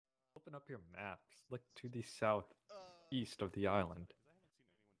Open up your maps. Look to the southeast of the island.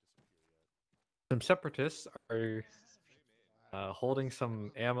 Some separatists are holding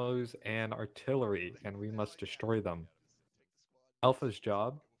some ammos and artillery, and we must destroy them. Alpha's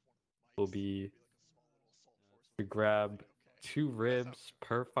job will be to grab 2 ribs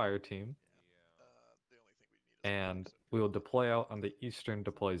per fire team, and we will deploy out on the eastern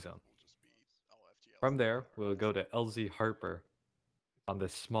deploy zone. From there, we'll go to LZ Harper on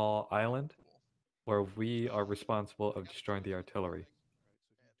this small island, where we are responsible of destroying the artillery.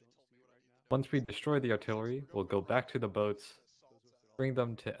 Once we destroy the artillery, we'll go back to the boats, bring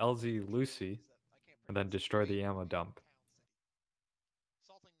them to LZ Lucy, and then destroy the ammo dump.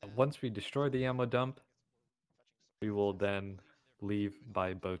 Once we destroy the ammo dump, we will then leave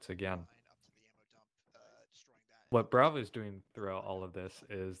by boats again. What Bravo is doing throughout all of this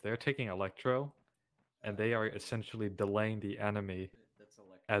is they're taking Electro, and they are essentially delaying the enemy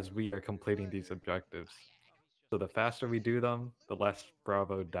as we are completing these objectives. So the faster we do them, the less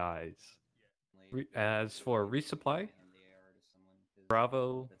Bravo dies. As for resupply,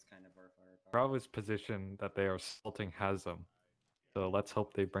 Bravo's position that they are assaulting has them. So let's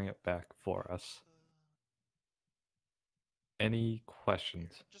hope they bring it back for us. Any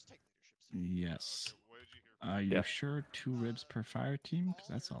questions? Yes. Are you sure 2 ribs per fire team? Because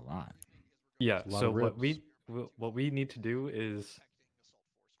that's a lot. Yeah, so what we need to do is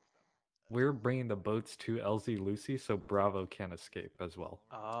we're bringing the boats to LZ Lucy so Bravo can escape as well.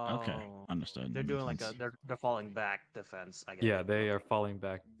 Oh. Okay, understood. They're doing like they're falling back defense, I guess. Yeah, they are falling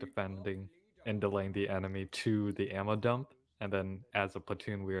back, defending, and delaying the enemy to the ammo dump, and then as a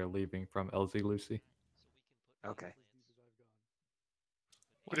platoon we are leaving from LZ Lucy. Okay.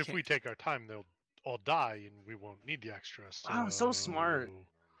 But if we take our time, they'll all die, and we won't need the extra. So... Wow, so smart.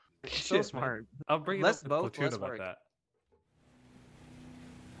 So smart. I'll bring it up with platoon about that.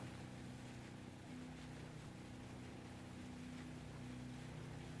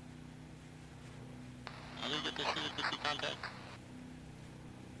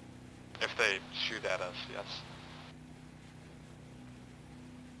 If they shoot at us, yes.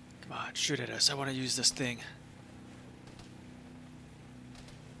 Come on, shoot at us. I want to use this thing.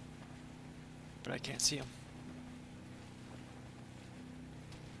 But I can't see him.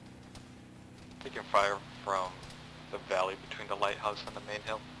 They can fire from the valley between the lighthouse and the main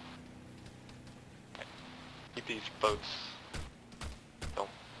hill. Keep these boats. Don't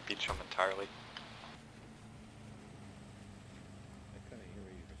beach them entirely. I couldn't hear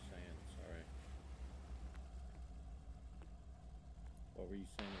what you were saying, sorry. What were you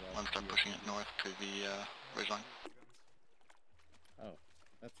saying about... Once I'm pushing it north to the ridgeline. Oh,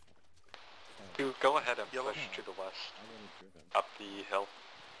 that's fine. You go ahead and push to the west. Up the hill.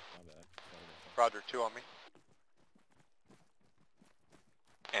 My bad. Roger, 2 on me.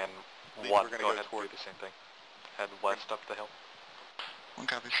 And 1, go ahead and do the same thing. Head west up the hill. 1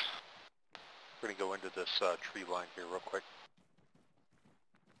 copies. We're going to go into this tree line here real quick.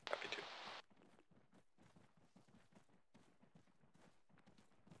 Copy 2.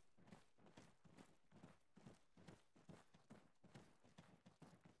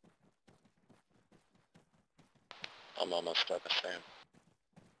 I'm almost at the sand.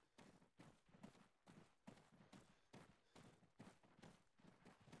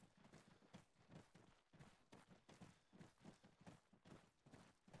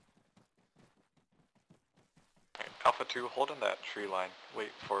 Alpha 2, hold in that tree line.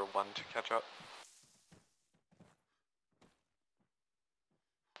 Wait for 1 to catch up.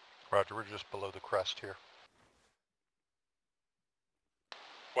 Roger, we're just below the crest here.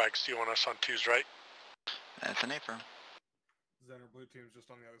 Wags, do you want us on 2's right? That's an apron. Zen or blue team's just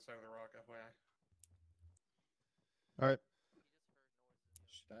on the other side of the rock, FYI. Alright.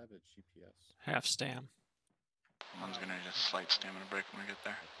 Should I have a GPS? Half stam. 1's gonna need a slight stamina break when we get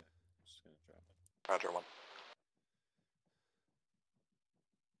there. Okay. I'm just gonna drop it. Roger, 1.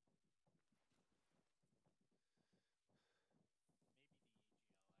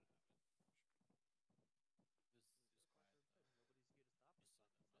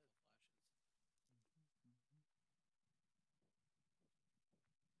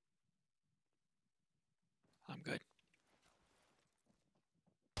 I'm good.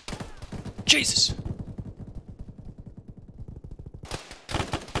 Jesus!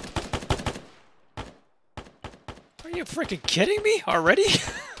 Are you freaking kidding me already?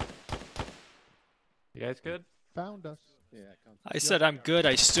 You guys good? Found us. Yeah, I said I'm good.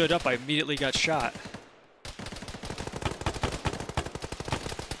 I stood up. I immediately got shot.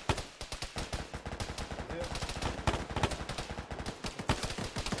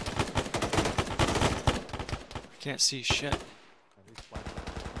 Can't see shit.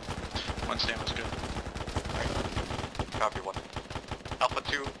 One stand was good. Alright. Copy one. Alpha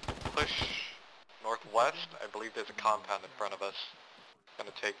 2, push northwest. I believe there's a compound in front of us.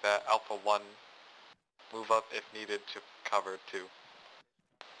 Gonna take that. Alpha 1, move up if needed to cover 2.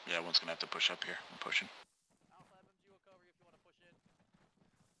 Yeah, one's gonna have to push up here. I'm pushing.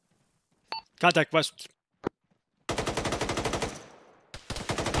 Contact west.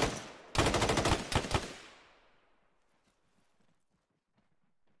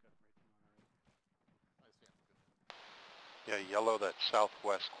 Yeah, yellow, that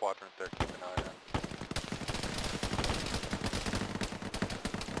southwest quadrant there, keep an eye on.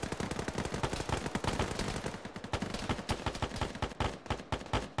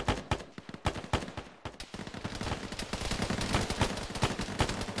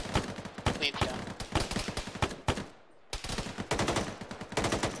 Leads down.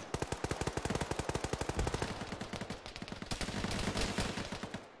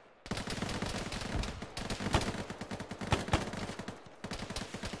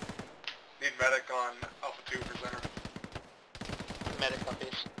 Need medic on Alpha 2 for center. Medic on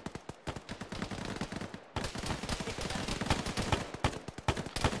base.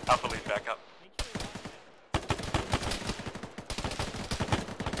 Alpha lead back up.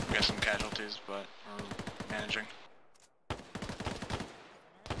 We got some casualties, but we're managing.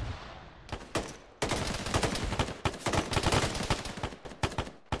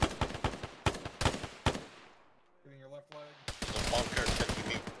 Getting your left leg. The bunker 50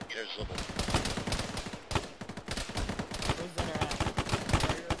 meters level. Where's Zenner at?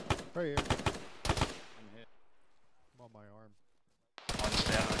 Right here. I'm hit. I'm on my arm. One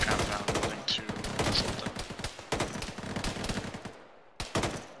stay out of the compound, building 2, Sultan.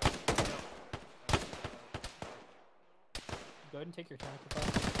 Go ahead and take your tentacle.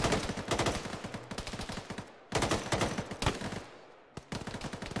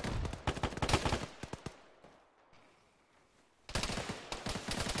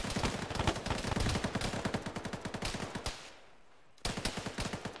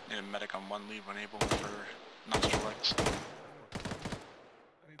 Need a medic on 1 lead when able for nostril lights. I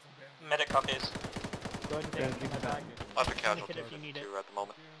need some bandage. Medic on base. Go ahead and take my bag. Lots of casualties if you need it. at the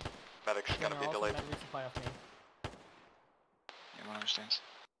moment. Medic's gonna be Also delayed. med resupply off me. Anyone understands?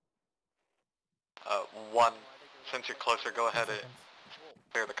 1, since you're closer, go ahead and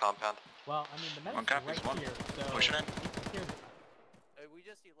clear the compound. Well, I mean, the medic's One copies, right one. here, so... Push it in. We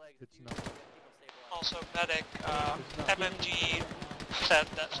just need legs. It's not. Also, medic, MMG said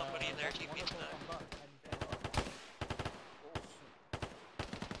that somebody in their team needs medic.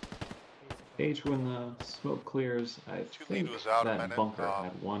 Gage, when the smoke clears, I think was out a that minute. bunker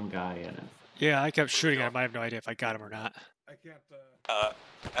had 1 guy in it. Yeah, I kept shooting at him. I have no idea if I got him or not. I can't,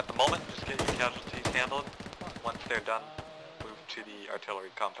 At the moment, just get your casualties handled. Once they're done, move to the artillery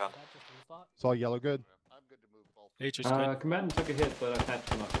compound. It's all yellow good. Nature's good. Combatant took a hit, but I patched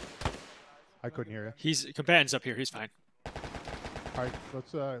him up. I couldn't hear you. He's combatant's up here. He's fine. All right,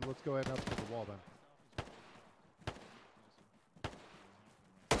 let's go ahead and up to the wall then.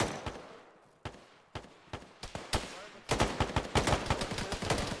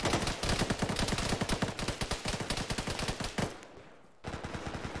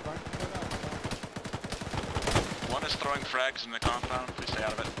 One is throwing frags in the compound. Please stay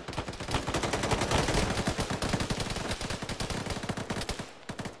out of it.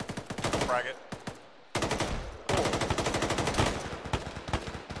 Frag it.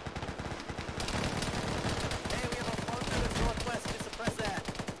 Hey, we have a bunker to the northwest. Just suppress that.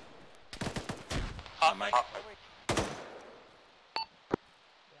 Hot mic.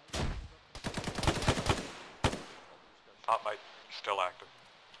 Hot mic still active.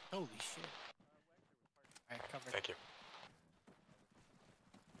 Holy shit. Alright, cover. Thank you.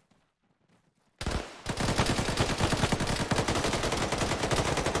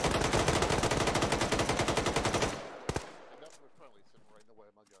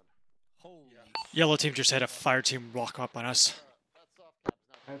 Yellow team just had a fire team walk up on us.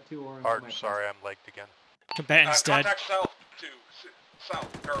 I have 2 orange. Pardon, sorry, I'm legged again. Combatant's dead. Contact south, 2.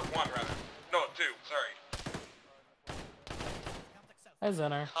 South, or 1 rather. No, 2, sorry. Hi,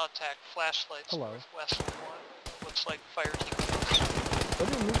 Zenner. Contact flashlights Hello. northwest of 1. Looks like fire team. Go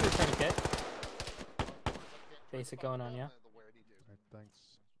ahead and move your tourniquet. Basic going on, yeah? All right, thanks.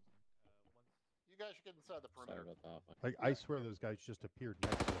 You guys should get inside the perimeter. Like, I swear those guys just appeared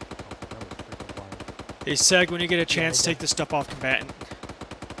next to us. That was freaking wild. Hey, Seg, when you get a chance, take the stuff off combatant.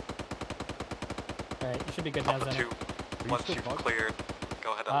 Alright, you should be good now, Alpha Zenner. 2, once you've cleared,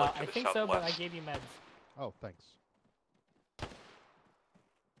 go ahead and look to I the think southwest. so, but I gave you meds. Oh, thanks.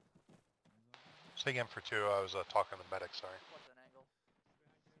 Say again for 2, I was talking to the medic, sorry.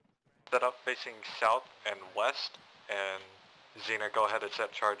 Set up facing south and west, and Xena, go ahead and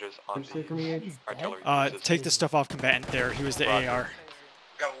set charges on the artillery. Take the stuff off combatant there. He was the AR.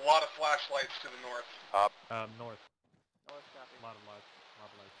 Got a lot of flashlights to the north. North. North copy. Lot of lights.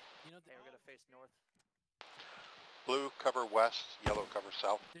 You know, Okay, we're gonna face north. Blue cover west, yellow cover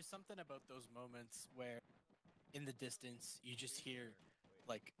south. there's something about those moments where, in the distance, you just hear,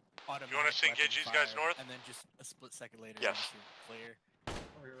 like, automatic. You want us to engage these guys north? And then just a split second later, Yes. you just hear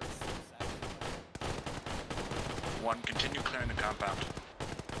clear. One, continue clearing the compound.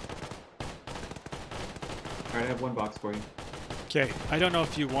 Alright, I have one box for you. Okay, I don't know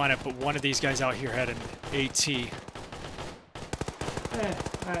if you want it, but one of these guys out here had an AT.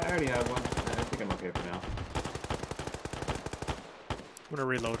 I already have one. I think I'm okay for now. I'm gonna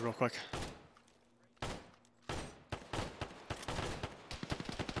reload real quick.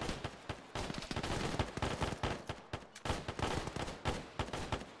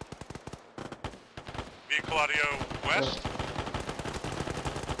 Vehicle audio west.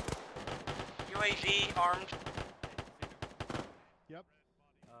 UAV armed. Yep.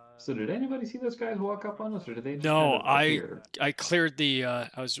 So did anybody see those guys walk up on us, or did they just No, kind of appear? I cleared the. I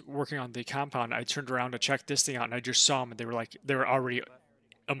was working on the compound. I turned around to check this thing out, and I just saw them, and they were already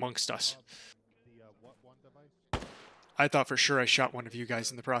amongst us. The what one device? I thought for sure I shot one of you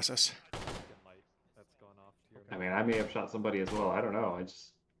guys in the process. I mean, I may have shot somebody as well. I don't know. I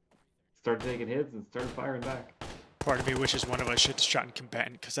just started taking hits and started firing back. Part of me wishes one of us should have shot in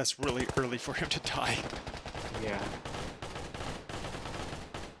combatant, because that's really early for him to die. Yeah.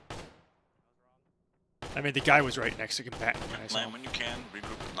 I mean, the guy was right next to combatant when I saw Land him. when you can.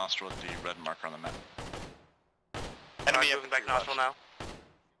 Regroup with Nostra with the red marker on the map. Enemy moving back nostril now.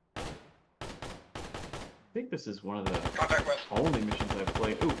 I think this is one of the Contact west. only missions I've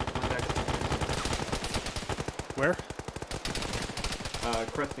played. Ooh, contact. Where?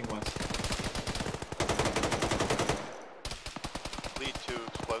 Cresting west. Lead to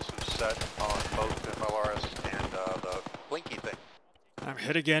explosive set on both MLRS and the blinky thing. I'm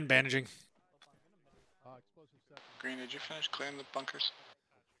hit again, bandaging. Explosive set. Green, did you finish clearing the bunkers?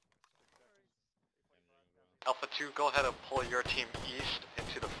 Alpha 2, go ahead and pull your team east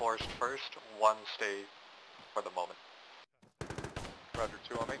into the forest first. 1, stay for the moment. Roger,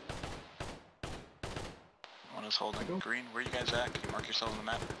 2 on me. One is holding. Green, where you guys at? Can you mark yourself on the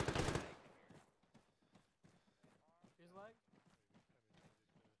map?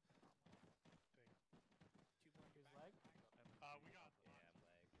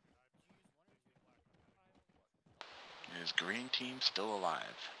 Is green team still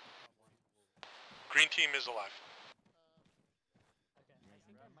alive? Green team is alive.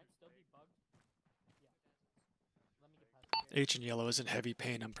 H and yellow is in heavy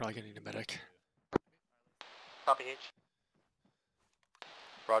pain. I'm probably gonna need a medic. Copy H.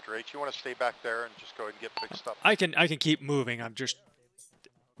 Roger, H, you want to stay back there and just go ahead and get fixed up? I can keep moving. I'm just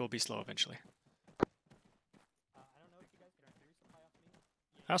will be slow eventually.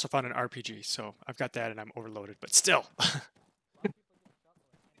 I also found an RPG, so I've got that and I'm overloaded, but still.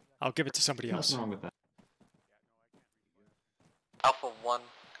 I'll give it to somebody else. Nothing wrong with that. Alpha 1,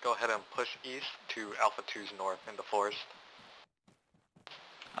 go ahead and push east to Alpha 2's north in the forest.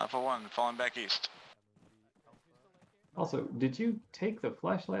 Alpha 1, falling back east. Also, did you take the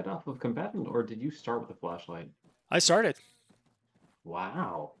flashlight off of combatant, or did you start with the flashlight? I started.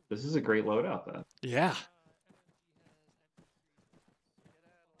 Wow, this is a great loadout then. Yeah.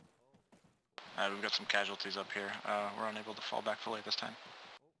 We've got some casualties up here. We're unable to fall back fully this time.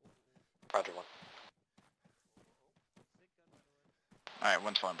 Roger 1. Alright,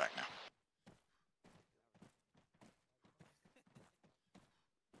 one's falling back now.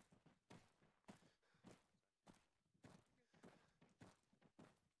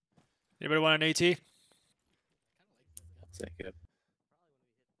 Anybody want an AT? Take it.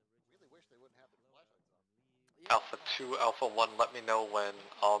 Alpha 2, Alpha 1, let me know when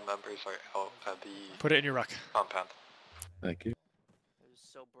all members are out at the Put it in your ruck. compound. Thank you. It was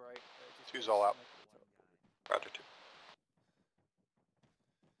so bright. 2's all out. Roger 2.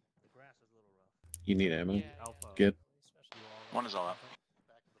 The grass is a little rough. You need ammo? Alpha. Good. One is all out.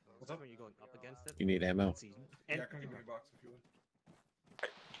 What's up? Are you going up against it? You need ammo? And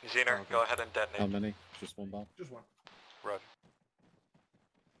Xener, go ahead and detonate. How many? Just one bomb? Just one. Roger.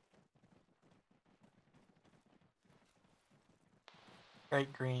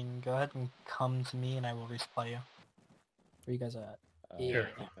 Great Green, go ahead and come to me and I will resupply you. Where you guys at? Here.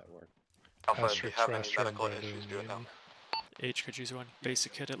 I think that worked. Alpha, Pass if you your have any trash medical can issues, do it now. H could use one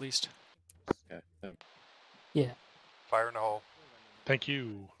basic kit at least. Okay. Yeah. Fire in the hole. Thank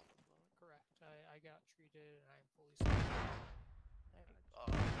you. Correct. I got treated and I'm fully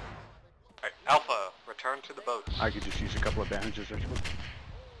return to the boats. I could just use a couple of bandages, Richmond.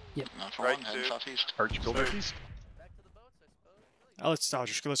 Yep. Right, heading southeast. Arch, go northeast. Let's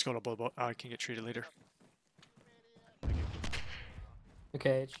go to the boat. I can get treated later.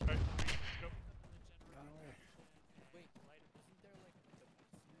 Okay.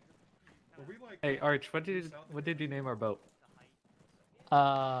 Hey Arch, what did you name our boat?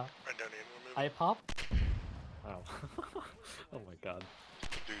 iPop? Wow. Oh my god.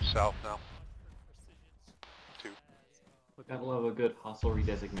 Due south now. 2. That will have a good hostile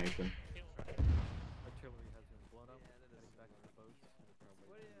redesignation. Artillery has been blown up. Heading back to the boats.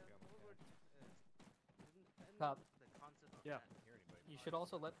 Cop. Yeah. You should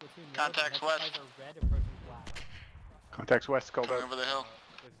also let platoon know Contacts that west. guys are red approaching black. Contacts west, called Going out. over the hill.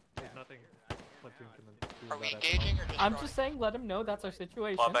 There's nothing. Platoon can do Are we about it. engaging or just I'm throwing? just saying, let him know that's our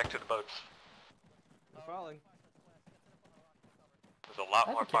situation. Fall back to the boats. I'm falling. There's a lot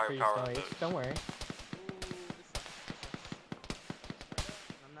more Advocate for your firepower on stories, those. don't worry. Ooh, this sucks.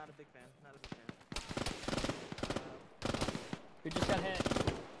 I'm not a big fan. Not a big fan. We just got hit.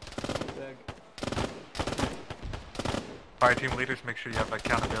 Alright, team leaders, make sure you have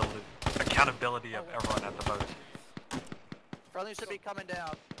accountability of everyone at the boats. Friendly should be coming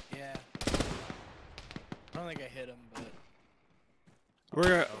down. Yeah. I don't think I hit him, but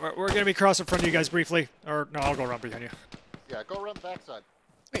We're gonna be crossing in front of you guys briefly, or no, I'll go around behind you. Yeah, go around the backside.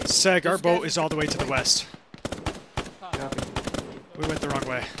 Seg, our Those boat guys is all the way to the west. Copy. We went the wrong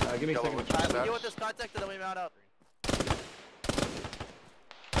way. Give me a second. Alright, we deal with this contact and then we mount up.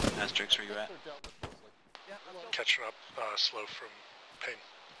 Asterix, where you at? They're dealt with mostly. Yeah, let's go. Catching up slow from pain.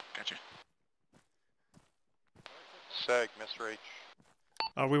 Gotcha. Seg, Mr. H.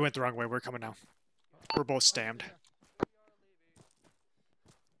 We went the wrong way. We're coming now. We're both stammed.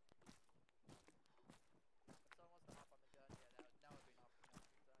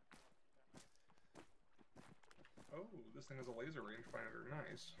 Oh, this thing has a laser rangefinder.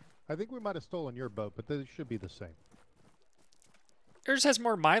 Nice. I think we might have stolen your boat, but they should be the same. Yours has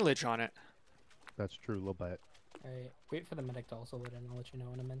more mileage on it. That's true, a little bit. Alright, wait for the medic to also load in. I'll let you know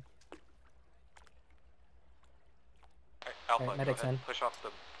when I'm in. Alpha, Alright, go medic's ahead. in. Push off the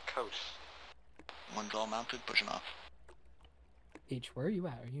coast. One's all mounted, pushing off. H, where are you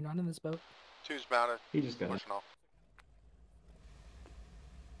at? Are you not in this boat? 2's mounted. He just got it. Pushing off.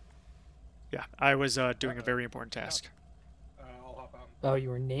 Yeah, I was doing a very important task. I'll hop out. Oh, you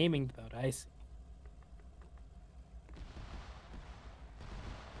were naming the boat. I see.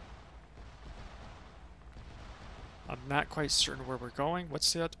 I'm not quite certain where we're going.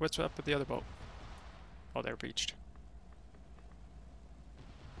 What's up with the other boat? Oh, they're beached.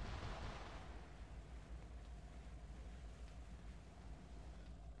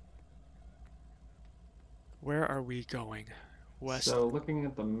 Where are we going? West. So looking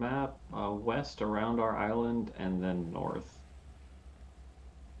at the map, west around our island and then north.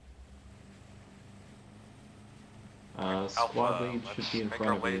 Squad lead should be in front of you. Make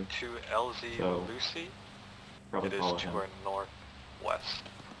our way to LZ So, Lucy. Probably It is follow to him. our northwest.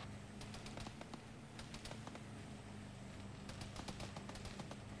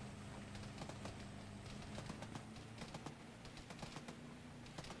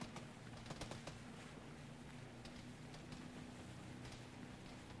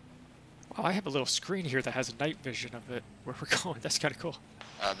 Wow, I have a little screen here that has a night vision of it, where we're going. That's kind of cool.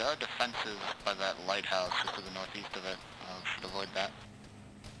 There are defenses by that lighthouse just to the northeast of it. Should avoid that.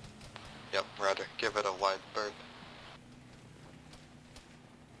 Yep, rather. Give it a wide berth.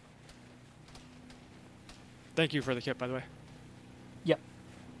 Thank you for the kit, by the way. Yep.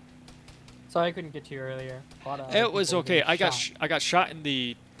 Sorry I couldn't get to you earlier. It was okay. I got shot in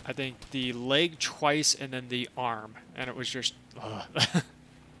the, I think, the leg twice and then the arm, and it was just.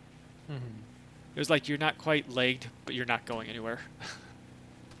 It was like you're not quite legged, but you're not going anywhere.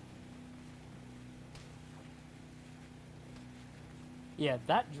 Yeah,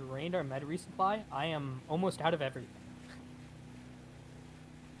 that drained our med resupply. I am almost out of everything.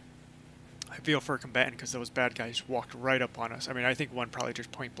 I feel for a combatant because those bad guys walked right up on us. I mean, I think one probably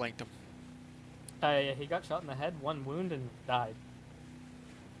just point blanked him. He got shot in the head, one wound, and died.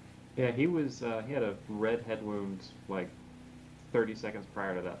 Yeah, he was. He had a red head wound like 30 seconds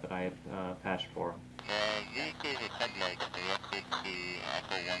prior to that I had patched for him. Vehicles with headlights directed to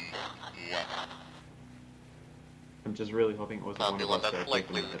Alpha 1 west. I'm just really hoping it wasn't one of us that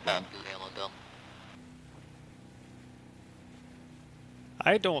likely taken the it path down. to Hamilton.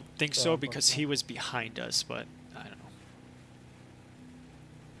 I don't think so because he was behind us, but I don't know.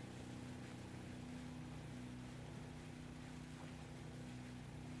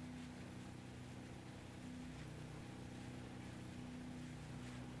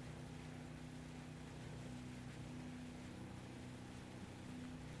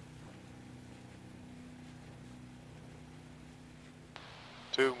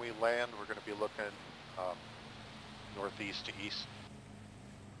 2, when we land, we're going to be looking northeast to east.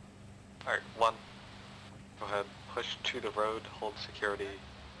 Alright, 1. Go ahead, push to the road, hold security.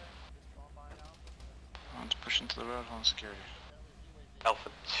 One's pushing to the road, hold security. Alpha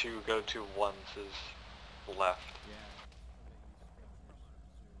 2, go to 1's left.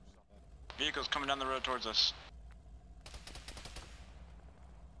 Vehicles coming down the road towards us.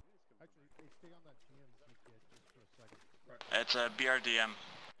 Actually, hey, stay on that GMG kid just for a second. It's a BRDM.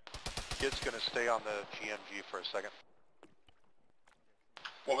 Kid's going to stay on the GMG for a second.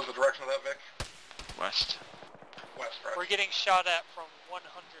 What was the direction of that, Vic? West. West, right? We're getting shot at from 100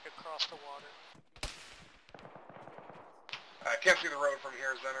 across the water. I can't see the road from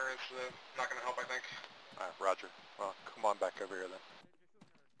here, Zenner. It's not going to help, I think. Alright, roger. Well, come on back over here then.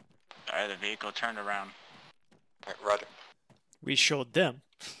 Alright, the vehicle turned around. Alright, roger. We showed them.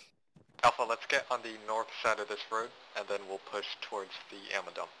 Alpha, let's get on the north side of this road, and then we'll push towards the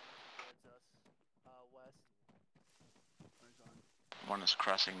ammo dump. West. One is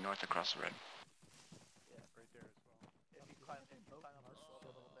crossing north across the road. Yeah, right there as well. If you climb up the slope a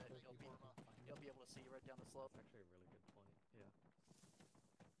little bit, you'll be able to see right down the slope. Actually a really good point, yeah.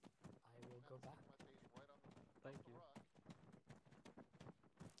 I will go back. Thank you.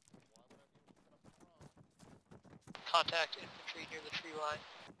 Contact infantry near the tree line.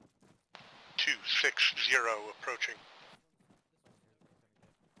 260 approaching.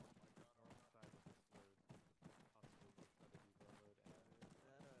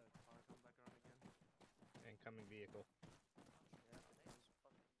 Incoming vehicle. I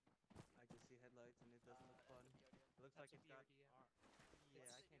can see headlights and it doesn't look fun. It looks like it's got... Yeah,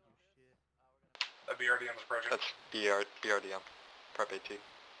 I can't do shit. That BRDM is approaching. That's BRDM, Prep AT.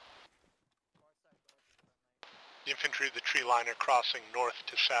 The infantry of the tree line are crossing north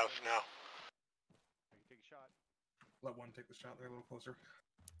to south now. Take a shot. Let 1 take the shot there a little closer.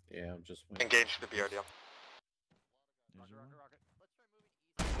 Yeah, I'm just waiting. Engage the BRDM. Roger, roger, rocket.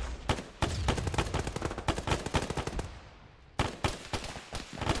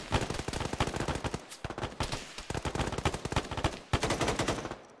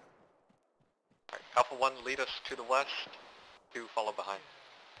 Alpha 1, lead us to the west. 2, follow behind.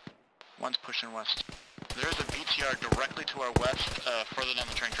 One's pushing west. There is a BTR directly to our west, further down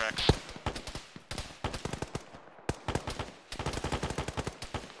the train tracks.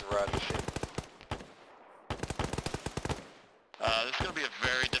 Roger. This is going to be a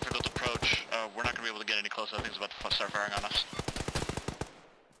very difficult approach. We're not going to be able to get any closer. I think it's about to start firing on us.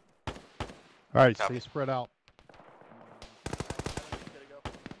 Alright, stay spread out.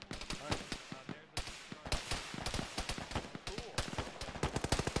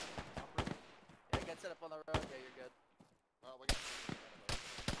 Set up on the road, yeah, you're good.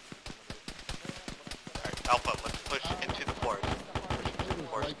 Alright, Alpha, let's push into the forest. Push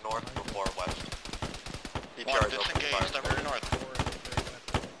towards north before west. BTR is open fire. Disengage, divert north.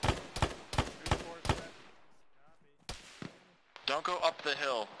 Don't go up the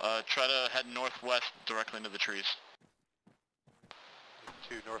hill. Try to head northwest directly into the trees.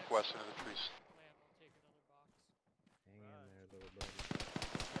 2 northwest into the trees. Hang in there, little buddy.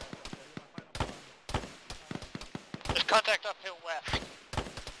 There's contact uphill west.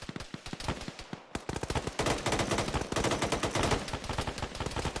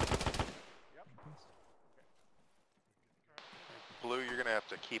 Blue, you're going to have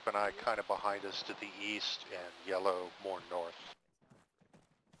to keep an eye kind of behind us to the east, and yellow more north.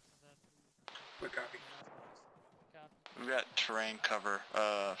 Good copy. We've got terrain cover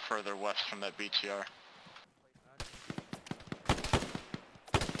further west from that BTR.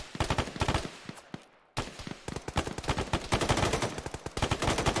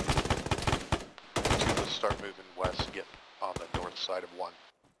 Let's start moving west, get on the north side of 1.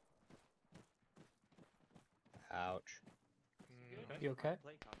 Ouch. You okay?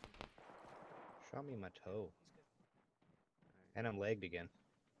 Shot me in my toe. And I'm legged again.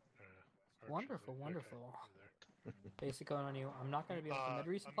 Wonderful, wonderful. Basic going on you. I'm not going to be able to med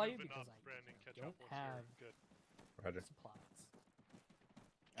resupply you because I don't have Roger. supplies.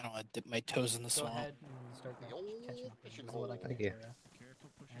 I don't want to dip my toes in the Go swamp. ahead and start catching up. This is what I can Thank do you. for you. Careful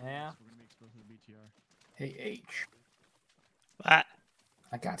pushing Yeah. west. We're going to be exposed to the BTR. Hey, H. What?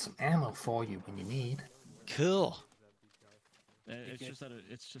 I got some ammo for you when you need. Cool. It's just that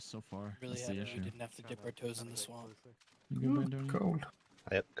it's just so far. Really That's had the it. We issue. didn't have to dip our toes in the swamp. You good, Brandon? Cold.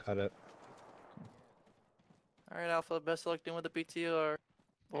 Yep, cut it. Alright, Alpha, best of luck doing with the BTR.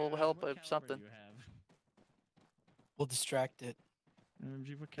 We'll help if something. We'll distract it.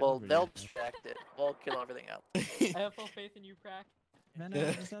 Well, they'll distract it. We'll kill everything else. I have full faith in you, Crack. Man,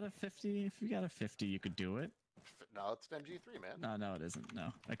 is that a 50? If you got a 50, you could do it. No, it's an MG3, man. No, it isn't.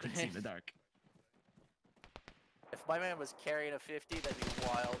 No, I couldn't see in the dark. If my man was carrying a 50, that'd be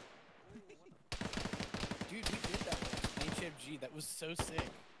wild. Dude, we did that once. HMG, that was so sick.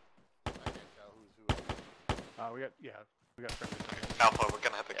 I can't tell who's who. We got friendly. Alpha, we're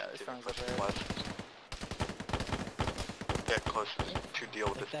gonna have to this continue one's up pushing there. west. Get closer to deal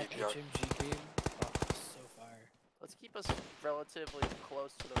with this That BTR. HMG game, so fire. Let's keep us relatively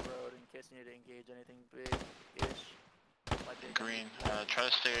close to the road in case you need to engage anything big-ish. Green, try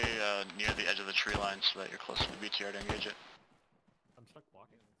to stay near the edge of the tree line so that you're close to the BTR to engage it. I'm stuck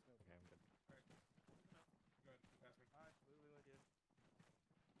blocking. Okay, I'm good.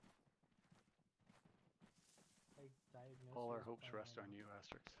 All our hopes rest on you,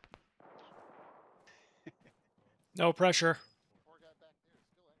 Asterix. No pressure.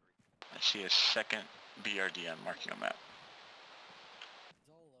 I see a second BRDM marking a map.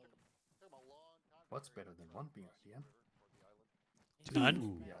 What's better than one BRDM? None.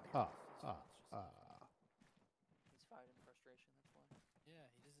 Ooh. He's fighting frustration, that's why. Yeah,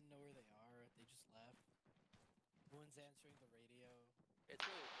 he doesn't know where they are. They just left. No one's answering the radio. It's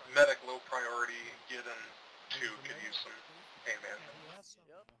really Medic low priority, get in 2, could use some pain management.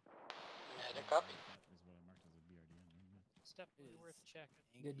 Yep. Medic copy. Step worth check.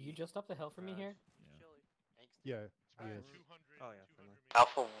 Good, you just up the hill from me here? Yeah. Oh yeah. Friendly.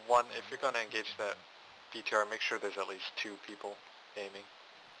 Alpha 1, if you're gonna engage that BTR, make sure there's at least 2 people aiming.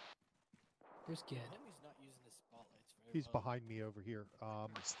 There's good. He's not using his spotlights very He's well. behind me over here. One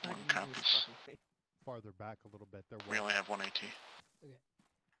copies. Farther back a little bit. There. We only have 1 AT. Okay.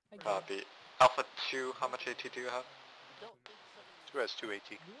 Copy. Alpha 2, how much AT do you have? 2 has 2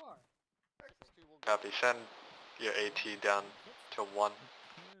 AT. You are. Copy. Send your AT down to 1.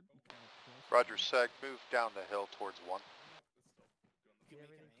 Roger, Seg, move down the hill towards 1. Say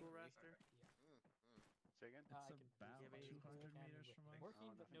again? I can about 200 meters from us.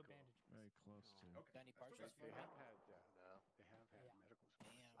 Morphine, but no bandage. Very close to. Danny Partridge for They me. have had medical support.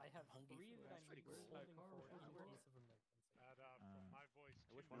 Damn, I have hungry 3 for that I'm pretty cool. holding for in case of emergency. My voice.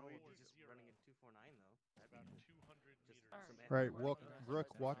 I wish one would be just running in 249 though. That'd be About 200 meters. Right. Well, Rook,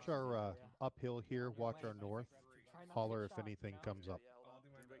 watch our uphill here. Watch our north. Try not to Holler get if shot. anything comes up.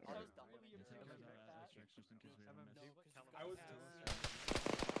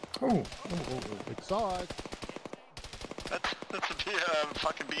 Oh. It saw us. That's a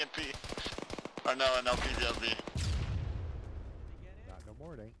fucking BNP. Or no, an LPVLB. Not no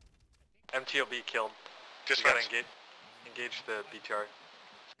more, it ain't. MTLB killed. Just gotta engage the BTR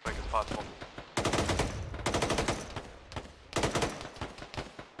as quick as possible.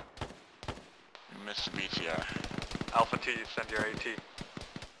 You missed the BTR. Alpha 2, you send your AT.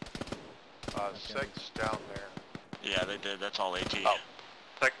 Seg's down there. Yeah, they did. That's all AT. Oh.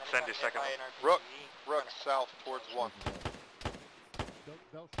 Send your second one. Rook, south towards 1.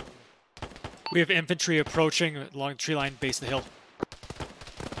 They'll show you. We have infantry approaching along the tree line base of the hill.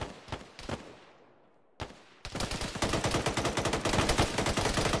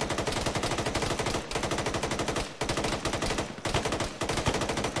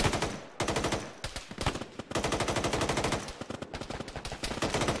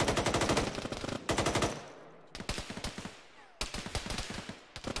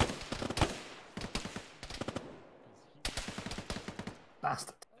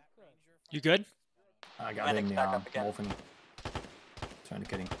 Bastard. You good? I got him, morphine. Trying to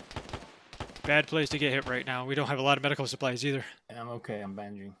get him. Bad place to get hit right now. We don't have a lot of medical supplies either. I'm okay, I'm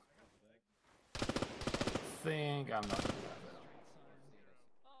bandaging. Think I'm not.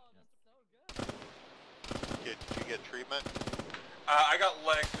 Did you get treatment? I got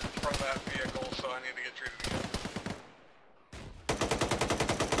legged from that vehicle, so I need to get treated again.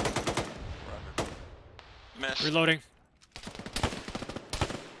 Miss. Reloading.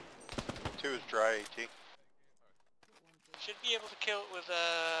 2 is dry AT. Should be able to kill it with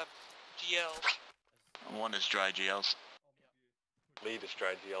GLs. 1 is dry GLs. Lead is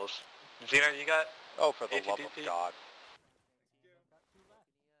dry GLs. Xena, you got? Oh, for the love ATDP? of God.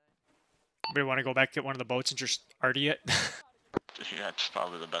 We want to go back, get one of the boats and just arty it. Yeah, it's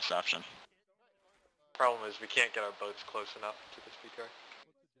probably the best option. Problem is we can't get our boats close enough to this BTR.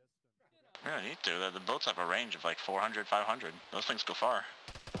 We don't need to. The boats have a range of like 400, 500. Those things go far.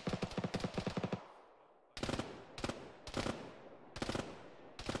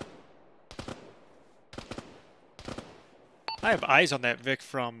 I have eyes on that Vic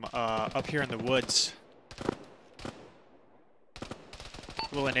from up here in the woods.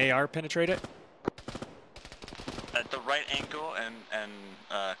 Will an AR penetrate it? At the right angle and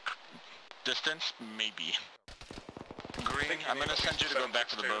distance, maybe. Green, I'm gonna send you to go back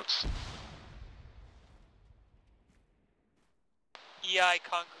to the boats. EI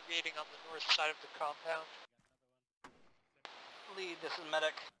congregating on the north side of the compound. Lead, this is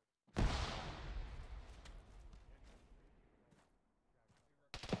medic.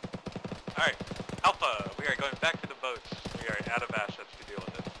 Alright, Alpha, we are going back to the boats. We are out of assets to deal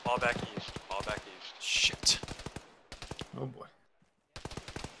with it. Fall back east, fall back east. Shit. Oh boy.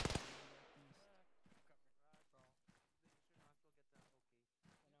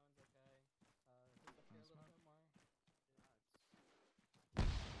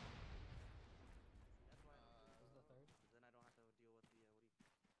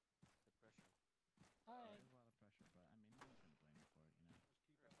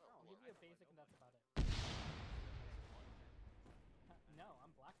 Basic and that's about it. No,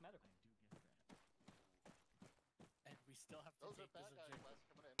 I'm black medical. And we still have to take this objective.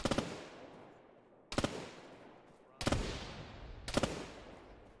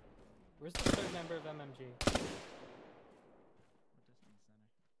 Where's the third member of MMG?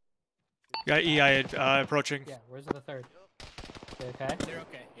 Got EI approaching. Yeah, where's the third? They okay? They're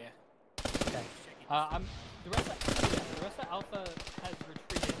okay, yeah. Okay. The rest of Alpha has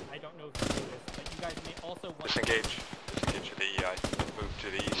retreated. I don't know if you know this, but you guys may also want Disengage. Disengage to the EI. Move to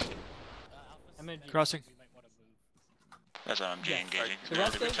the east. MMG. Crossing. That's MMG Yes. engaging. The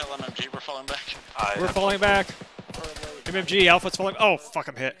rest Did we of- tell MMG we're falling back? We're falling back. MMG, Alpha's falling. Oh, fuck,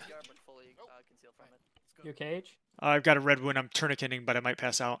 I'm hit. You okay, H? I've got a red wound. I'm tourniqueting, but I might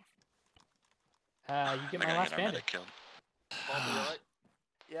pass out. You get my last bandit.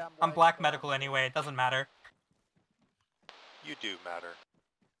 Yeah, I'm black medical anyway, it doesn't matter. You do matter.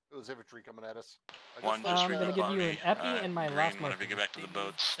 There's infantry coming at us. One I'm disregard gonna give you an epi and my Green, last whenever morphine. you get back to the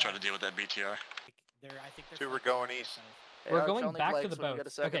boats, try to deal with that BTR. Two were going east. We're going back to the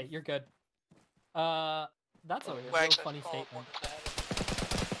boats. Okay, you're good. That's a real funny statement.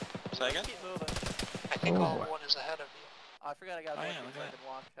 Say again? Keep moving. I think all one is ahead of you. I forgot I got Oh, one yeah, look at I can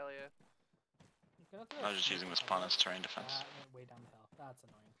walk. Hell yeah. I was just using this pawn as terrain defense. Way down the hill. That's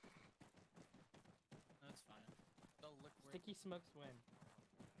annoying. That's fine. Sticky smokes win.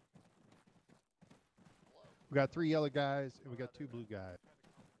 We got 3 yellow guys and we got 2 blue guys.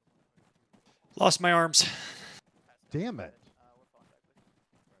 Lost my arms. Damn it.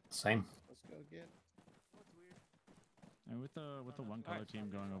 Same. Let's go get. And with the one color team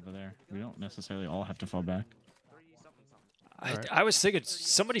going over there, we don't necessarily all have to fall back. I was thinking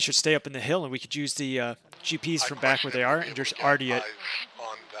somebody should stay up in the hill and we could use the GPs from back where they are and just arty it.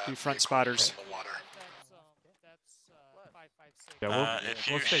 Do front spotters. Yeah, If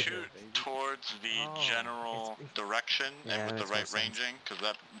you shoot towards the general direction and with the right ranging, because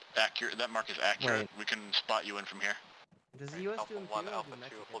that mark is accurate, we can spot you in from here. Does the US Alpha do 1, Imperial or Alpha do 2,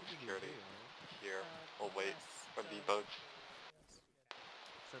 Mexican hold do security. Imperial? Here, we'll wait for the boats.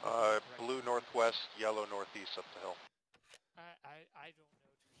 So Blue northwest, yellow northeast up the hill. I don't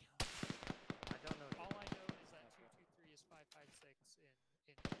know, to be honest. I don't know. All I know is that 223 is 556 in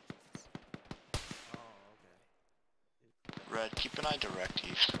inches. Oh, okay. Red, keep an eye direct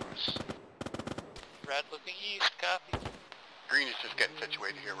east for us. Red looking east, copy. Green is just getting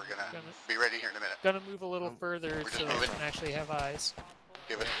situated here. We're gonna be ready here in a minute. Gonna move a little further just so moving. we can actually have eyes.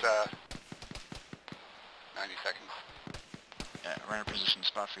 Give us 90 seconds. Yeah, we're in a position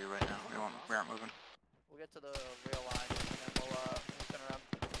spot for you right now. We aren't moving. We'll get to the rail line and then we'll turn around.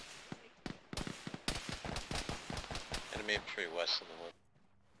 Enemy infantry west of the wood.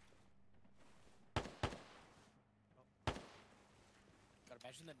 God,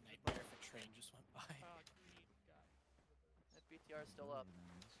 imagine the nightmare if a train just went by. That BTR is still up.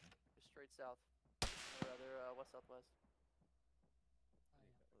 Just straight south. Or rather, west-southwest.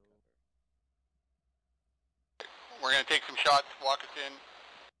 We're gonna take some shots. Walk us in.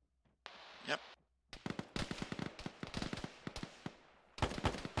 Yep.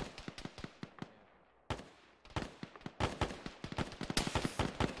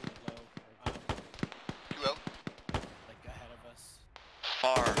 Two out. Like ahead of us.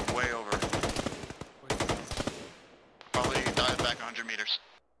 Far, way over. Probably dive back 100 meters.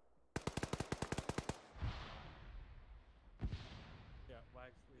 Yeah,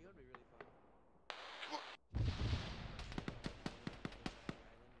 Wags, You would be really fun.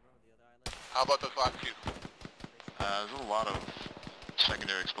 How about those last two? There's a lot of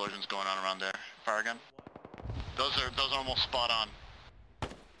secondary explosions going on around there. Fire again. Those are almost spot on.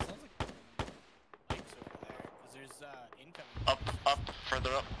 Sounds like lights over there, because there's incoming. Up,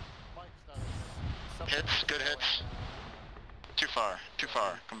 further up. Hits, good hits. Too far.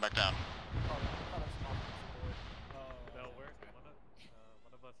 Come back down. No,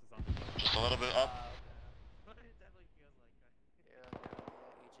 one of us is on the boat. Just a little bit up. It definitely feels like that.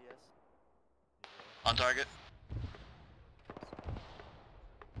 Yeah, EGS. On target.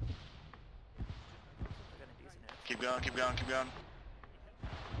 Keep going, keep going, keep going.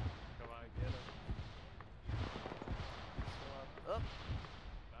 Come on, get him. Up.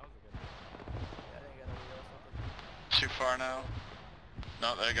 That was a good hit. Yeah, I think I got a wheel or something. Too far now.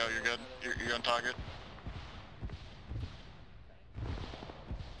 No, there you go, you're good. You're on target.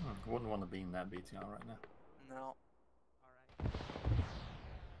 Wouldn't want to be in that BTR right now. No.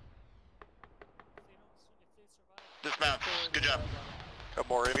 Dismount. Good job. Got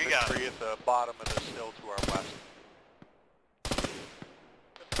more infantry at the bottom of this hill to our west.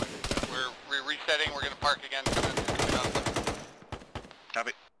 We're resetting. We're gonna park again.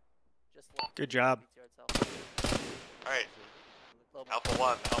 Copy. Good job. Alright. Alpha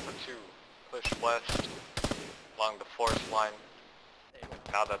 1, Alpha 2, push west along the forest line.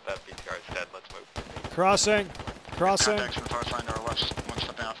 Now that that BTR is dead, let's move. Crossing. Crossing. Contacts from the forest line to our west. One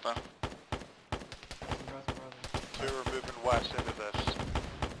stepping off though. So we're moving west into this.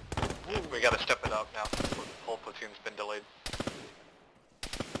 We gotta step it up now. The whole platoon's been delayed.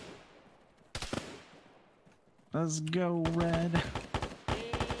 Let's go, Red.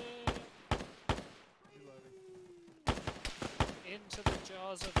 Into the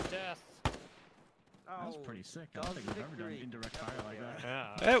jaws of death. That was pretty sick. I don't think we've ever done indirect fire like that.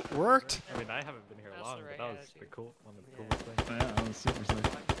 Yeah. It worked. I mean, I haven't been here long, but that was the one of the coolest things. Yeah, that was super sick.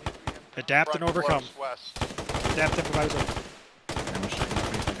 Adapt and overcome. West. Adapt and provide. Yeah, we're shutting the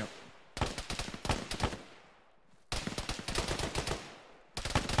free pickup.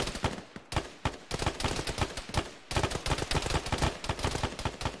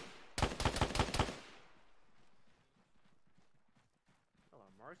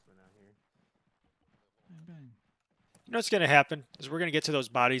 You know what's going to happen is we're going to get to those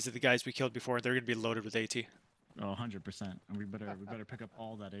bodies of the guys we killed before, and they're going to be loaded with AT. Oh, 100%. And we better pick up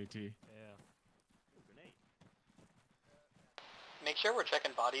all that AT. Yeah. Make sure we're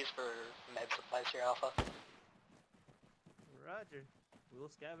checking bodies for med supplies here, Alpha. Roger. We'll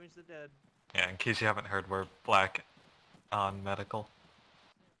scavenge the dead. Yeah, in case you haven't heard, we're black on medical.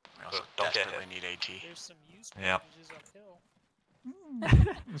 We also desperately need AT. There's some used Yep. uphill.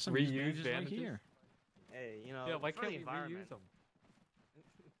 There's some Reused bandages right bandages? here. Hey, you know, Yeah, why for can't the we environment. reuse them?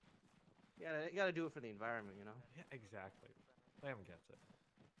 You gotta do it for the environment, you know. Yeah, exactly. Lamb gets it.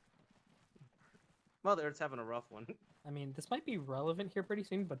 Mother Earth's having a rough one. I mean, this might be relevant here pretty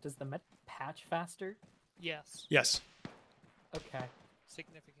soon, but does the med patch faster? Yes. Yes. Okay.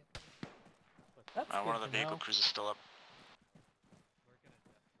 Significant. That's One of good the to vehicle know. crews is still up.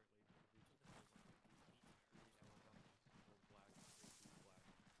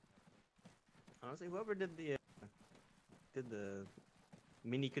 Honestly, whoever did the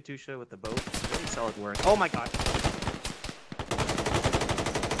mini Katusha with the boat, really solid work. Oh my god.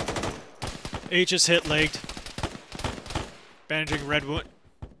 H is hit, legged. Bandaging Redwood.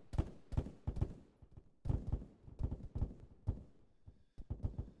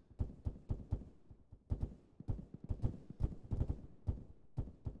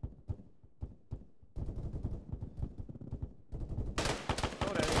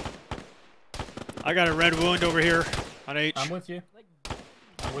 I got a red wound over here on H. I'm with you.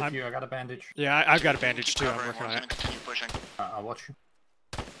 I'm with you. I got a bandage. Yeah, I've got a bandage too. I'm working on it. Continue pushing. I'll watch you.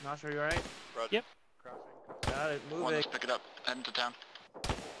 Not sure you're right. Roger. Yep. Got it. One, Moving. let's pick it up. Head into town.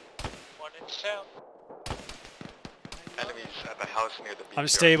 One in town. Enemies at the house near the BTR. I'm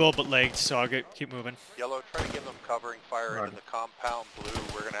stable but legged, so I'll keep moving. Yellow, try to give them covering fire into the compound. Blue,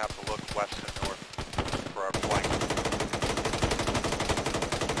 we're gonna have to look west and north for our flank.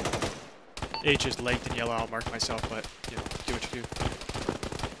 H is legged and yellow. I'll mark myself, but you know, do what you do.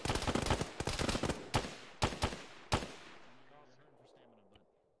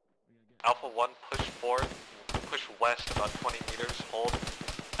 Alpha 1, push forward, push west about 20 meters, hold,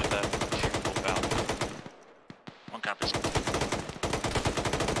 and then 2 will bound. One copies.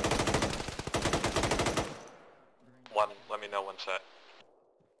 1, let me know when set.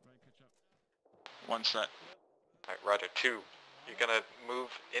 One set. Alright, roger. 2, you're gonna move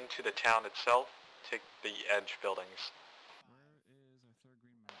into the town itself, take the edge buildings.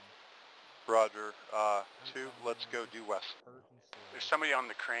 Roger. 2, let's go due west. There's somebody on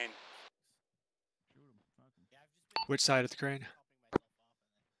the crane. Which side of the crane?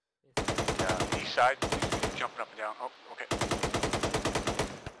 Yeah, east side. Jumping up and down. Oh, okay.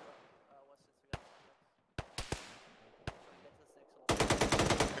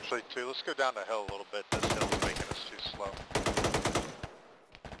 Actually, 2, let's go down the hill a little bit. This hill's making us too slow.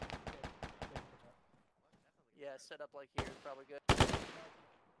 Yeah, set up like here is probably good.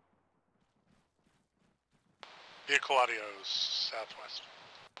 Vehicle audio's southwest.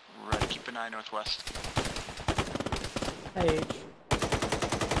 Right, keep an eye northwest. Hey, H.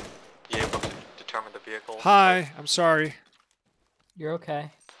 You able to determine the vehicle. Hi, I'm sorry. You're okay.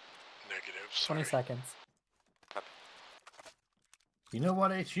 Negative. 20 seconds. You know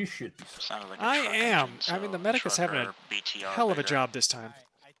what, H? You should be. Sounded like a I truck am. engine, I mean, the so medic is having a trucker, BTR hell of a bigger. job this time.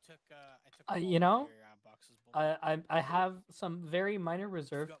 You know, I have some very minor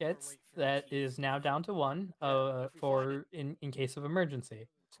reserve kits that is now down to 1 for in case of emergency.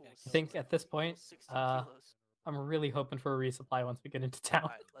 I think at this point, I'm really hoping for a resupply once we get into town.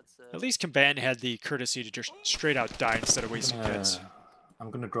 At least Combatant had the courtesy to just straight out die instead of wasting kits.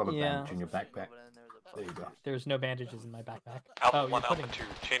 I'm gonna drop a bandage in your backpack. There you go. There's no bandages in my backpack. Alpha oh, 1, you're Alpha putting... 2,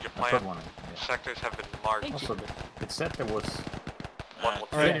 change of I plan. put one in, yeah. Sectors have been marked. Also, it said there was... One will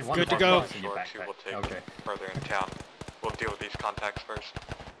Alright, take good to go. or 2 will take further in town. We'll deal with these contacts first.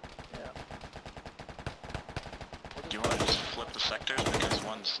 Do you want to just flip the sectors because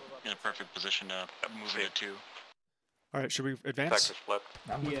one's in a perfect position to move into 2? Alright, should we advance? Sectors flipped.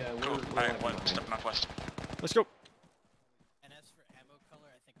 Yeah, cool. Alright, 1 step northwest. Let's go. And as for ammo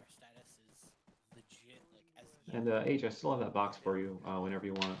color, I think our status is legit. Like as And H, I still have that box for you whenever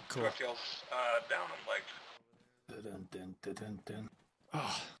you want it. Cool. Feels down and like.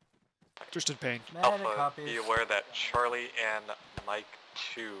 Oh, just in pain. Alpha, be aware that Charlie and Mike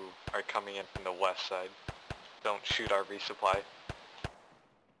 2 are coming in from the west side. Don't shoot our resupply.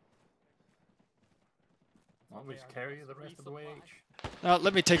 Why don't we just carry you the rest of the way, H?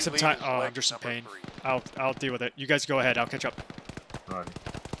 Let me take some time. Oh, I'm just in pain. I'll deal with it. You guys go ahead. I'll catch up. Right.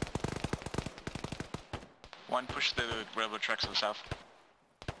 1, push the railroad tracks to the south.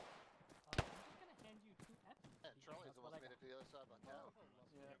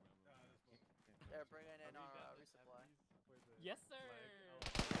 They're bringing in our resupply. Yes, sir.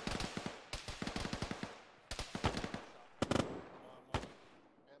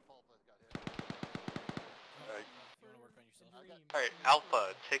 Alright,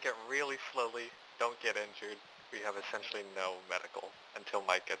 Alpha, take it really slowly. Don't get injured. We have essentially no medical until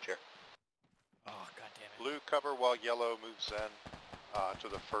Mike gets here. Oh, goddammit. Blue cover while yellow moves in to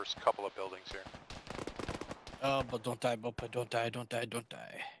the first couple of buildings here. Oh, but don't die, Bopa. Don't die, don't die, don't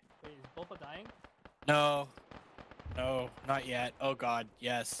die. Wait, is Bopa dying? No. No, not yet. Oh god,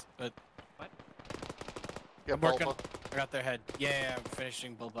 yes. But what? Yeah, I'm working. I got their head. Yeah, I'm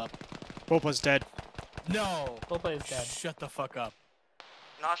finishing Bopa. Bopa's dead. No! Bopa is dead. Shut the fuck up.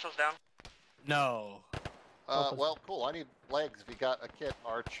 Nostrils down. No. Well, cool. I need legs if you got a kit,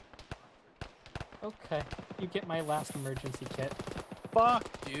 Arch. Okay, you get my last emergency kit. Fuck,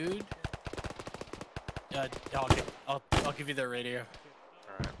 dude. I'll give you the radio.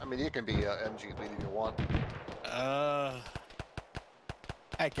 Alright. I mean, you can be MG lead if you want. I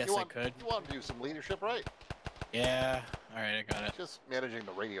guess I could. You want to do some leadership, right? Yeah. Alright, I got it. Just managing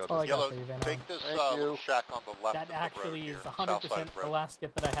the radio. Oh, Yellow, take this little shack on the left That of the actually road is here, 100% south side of the the road. last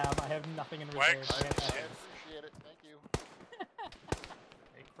kit that I have. I have nothing in reserve. I appreciate it. Thank you.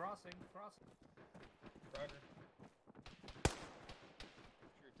 Hey, crossing. Roger. There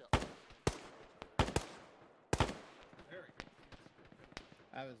we go.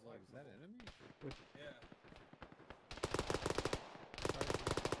 I was like, is that enemy? Yeah.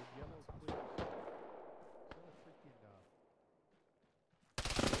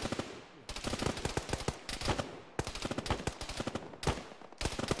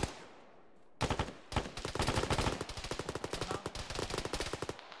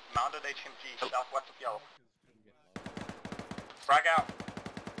 Mounted HMG southwest of yellow. Frag out.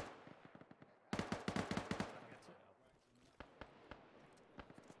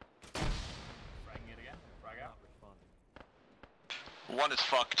 Fragging it again. Frag out. 1 is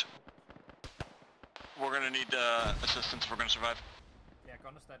fucked. We're gonna need assistance if we're gonna survive. Yeah,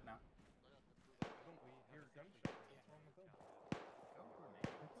 Connor's dead now.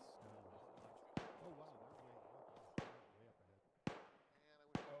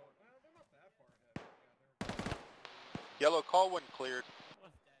 Yellow, call when cleared.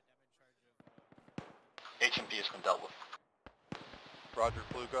 HMP has been dealt with. Roger,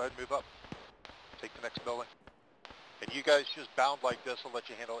 Blue, go ahead and move up. Take the next building. And you guys just bound like this, I'll let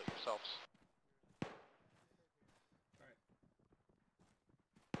you handle it yourselves.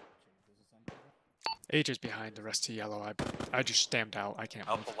 H is behind the rest of yellow. I just stamped out. I can't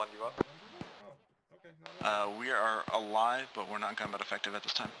Alpha move. 1, you up? We are alive, but we're not combat effective at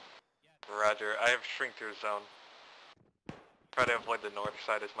this time. Roger, I have shrink through zone. Try to avoid the north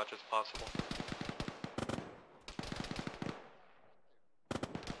side as much as possible.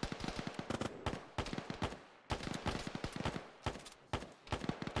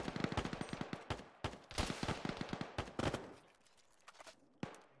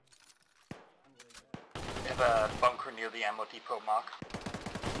 We have a bunker near the ammo depot mark.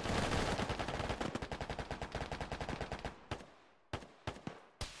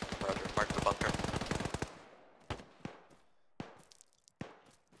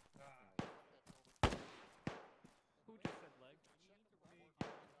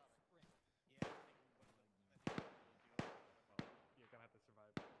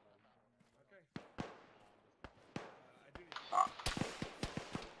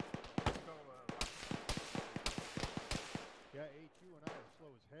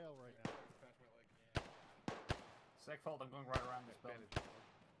 Segfold, I'm going right around this building.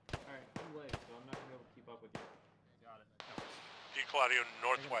 Alright, I'm late, so I'm not gonna be able to keep up with you. Got it. D. Claudio,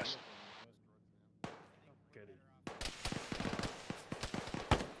 northwest.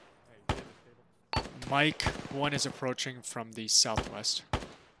 Mike 1 is approaching from the southwest.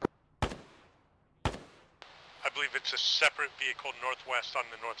 I believe it's a separate vehicle northwest on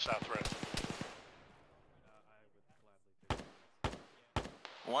the north-south road.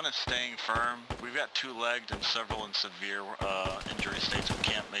 One is staying firm. We've got 2-legged and several in severe injury states. We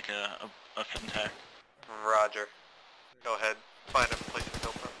can't make a contact. Roger. Go ahead. Find a place to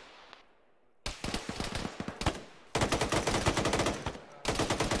go from.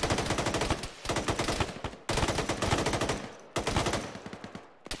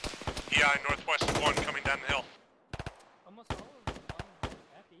 EI northwest of 1 coming down the hill. Almost all of them are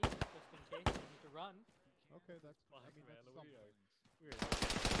happy, just in case they need to run. Okay, that's fine. I mean, that's something.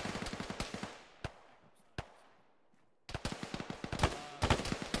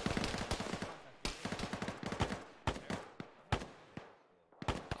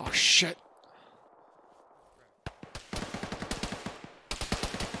 Oh shit.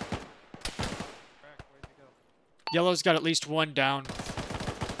 Yellow's got at least 1 down.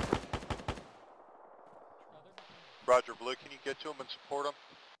 Roger, Blue, can you get to him and support him?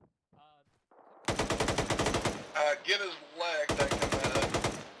 Get his leg, I can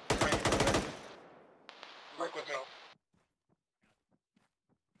train him. Work with me.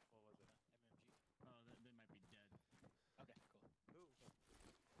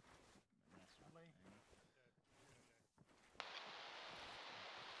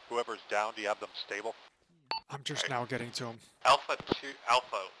 Whoever's down, do you have them stable? I'm just now getting to him. Alpha 2,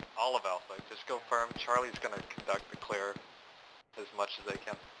 Alpha, all of Alpha, just go firm. Charlie's gonna conduct the clear as much as they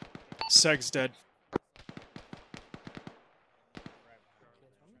can. Seg's dead.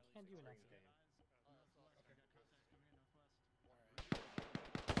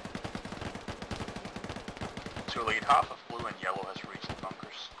 To lead, half of blue and yellow has reached the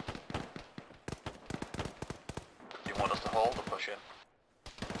bunkers. Do you want us to hold or push in?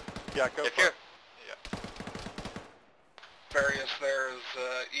 Yeah, go for it. Various, there is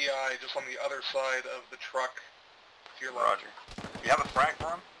EI just on the other side of the truck to your left. Roger. You have a frag for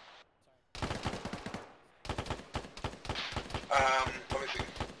him? Let me see.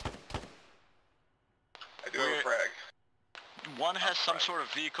 I do have a frag. One has some sort of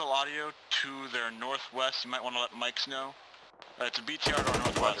vehicle audio to their northwest. You might want to let Mike's know. It's a BTR to our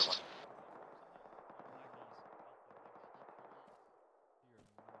northwest.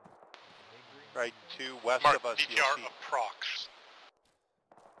 Right, 2 west Mark, of us. BTR approx.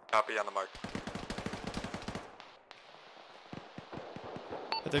 Copy on the mark.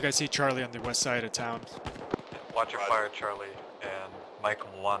 I think I see Charlie on the west side of town. Watch your fire, Charlie, and Mike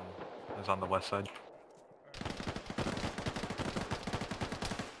 1 is on the west side.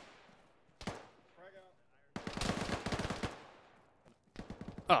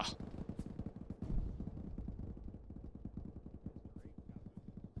 Ah.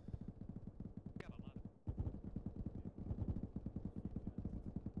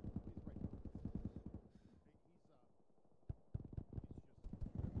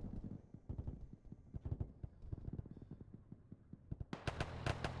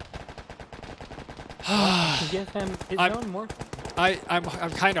 Give him his own morphine.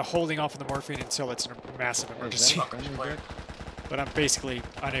 I'm kind of holding off on the morphine until it's a massive emergency. But I'm basically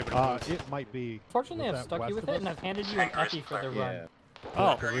unable to move. It might be. Fortunately, I've stuck you with it, and I've handed you an epi for the run.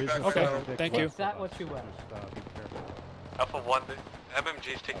 Oh, okay. Thank you. Is that what you wish? Alpha 1, the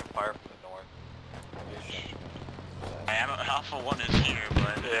MMG is taking fire from the north. I am Alpha 1 is here,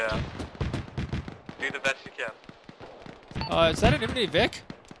 but yeah. Do the best you can. Is that an enemy Vic?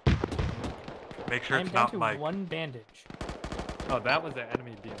 Make sure I'm it's down not to Mike. 1 bandage. Oh, that was an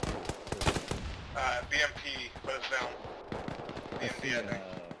enemy BMP. BMP, put us down. BMP, I think.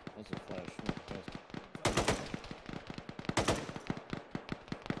 What's it flash?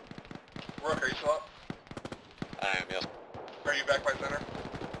 Rook, are you still up? I am, yes. Are you back by center?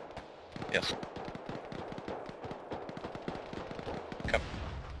 Yes. Come.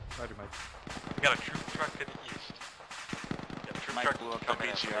 Roger, Mike. We got a troop truck to the east. Yeah, troop Mike truck blew up coming the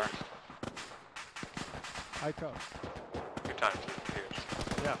in. BTR. I come. Good time to clear.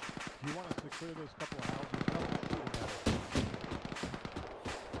 Yeah. Do you want us to clear those couple of houses?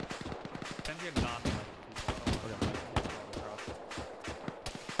 Send your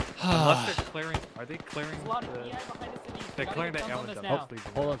Unless they're clearing, are they clearing There's a lot of the... EI behind us in these. They're clearing the Gotta get island on up. this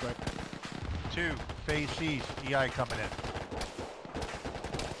Hopefully. Hold on, right. 2, face east, EI coming in.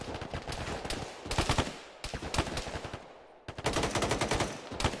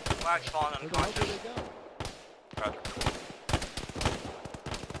 Flags falling Where the hell did unconscious. they go? Roger.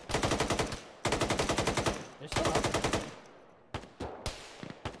 They're still out there.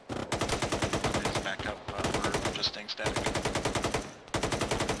 Let's back up. We're just staying static.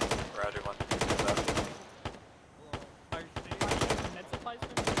 Roger, one.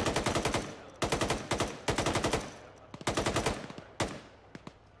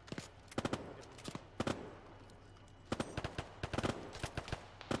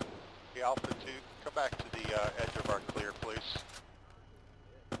 Alpha 2, come back to the edge of our clear, please.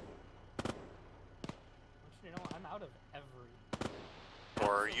 You know, I'm out of every.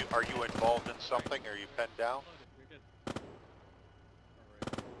 Or are you involved in something? Are you pinned down?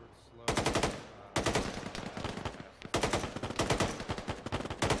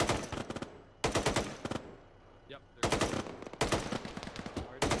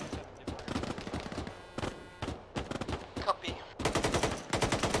 Copy.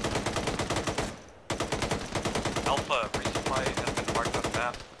 Alpha, resupply has been marked on the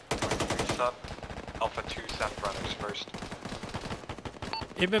map. Resub. Alpha 2, send runners first.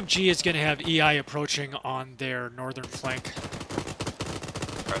 MMG is going to have EI approaching on their northern flank.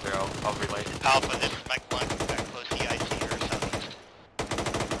 Roger, I'll relay. Alpha, this is Mike 1. Back close EIT or southeast.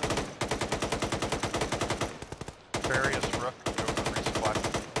 Various Rook, go for resupply.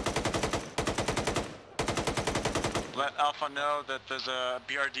 Let Alpha know that there's a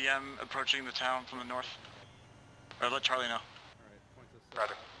BRDM approaching the town from the north. Or let Charlie know.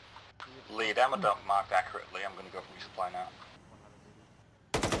 Roger. Lead, ammo dump marked accurately. I'm going to go for resupply now.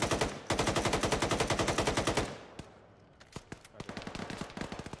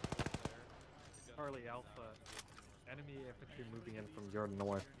 Charlie Alpha, enemy infantry moving in from your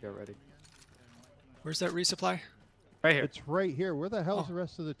north. Get ready. Where's that resupply? Right here. It's right here. Where the hell's the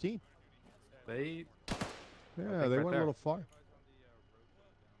rest of the team? They. Yeah, they right went there. a little far.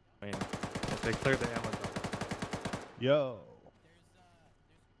 I mean, if they cleared the ammo dump. Yo.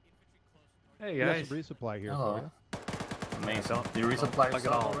 Hey We got guys. some resupply here Hello. for you. Amazing. Do you resupply Plug it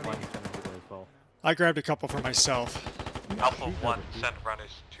yourself all. already? Mine can do it as well. I grabbed a couple for myself. Alpha 1, send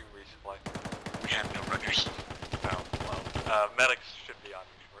runners to resupply. We have no runners. Oh, well. Medics should be on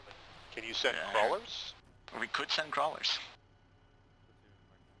you shortly. Can you send crawlers? We could send crawlers.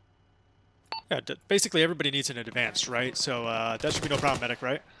 Yeah, basically everybody needs an advanced, right? So that should be no problem, medic,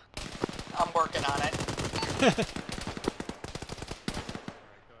 right? I'm working on it.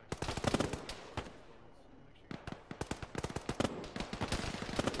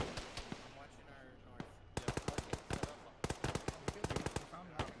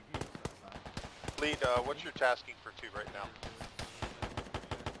 Lead, what's your tasking for 2 right now?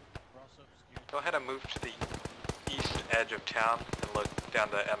 Go ahead and move to the east edge of town and look down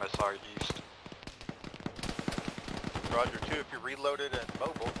the MSR east. Roger 2, if you're reloaded and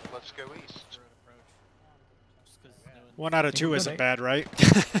mobile, let's go east. 1 out of 2 isn't bad, right?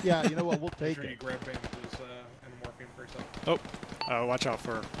 Yeah, you know what? We'll take Sure it. you grab bandages and morphine for yourself. Oh, watch out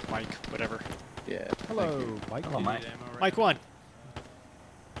for Mike, whatever. Yeah. Hello, Mike. Hello, Mike. Mike 1.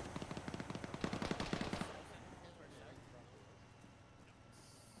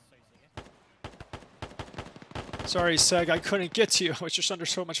 Sorry, Seg, I couldn't get to you. I was just under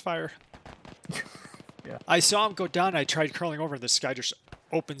so much fire. Yeah. I saw him go down. I tried curling over, and this guy just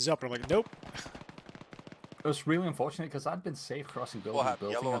opens up. And I'm like, nope. It was really unfortunate because I'd been safe crossing building We'll to have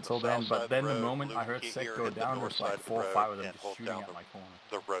building yellow on until the then, south but side then of the road, moment blue I heard key Sek here, go hit the down, north there's like side of the 4 or road 5 of them and just hold shooting down at my corner.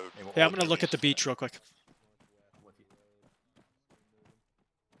 the road. They were Yeah, all I'm going to look at the east. beach real quick.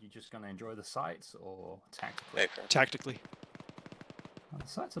 You just gonna enjoy the sights or tactically? Tactically. The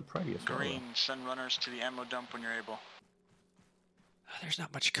sights are pretty as well. Green, send runners to the ammo dump when you're able. There's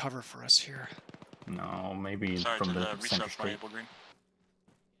not much cover for us here. No, maybe Sorry from to the the center resupply street. able green.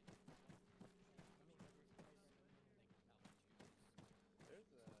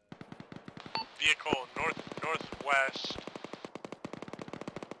 Vehicle northwest.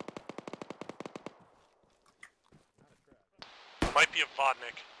 Might be a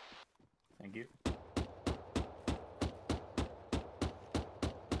Vodnik. Thank you.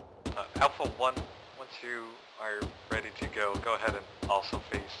 Alpha 1, once you are ready to go ahead and also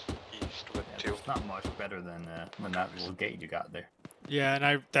face east with 2. It's not much better than that little gate you got there. Yeah,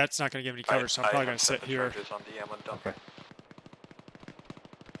 and that's not going to give any cover, so I'm probably going to sit here. On the ammo dump. Okay.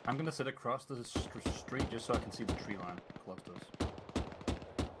 I'm gonna sit across the street just so I can see the tree line close to us.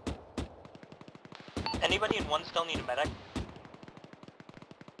 Anybody in one still need a medic?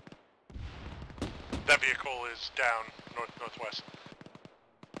 That vehicle is down northwest.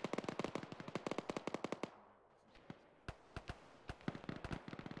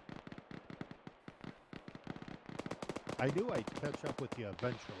 I knew I'd catch up with you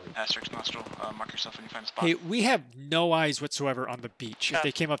eventually. Asterisk nostril. Mark yourself when you find a spot. Hey, we have no eyes whatsoever on the beach. If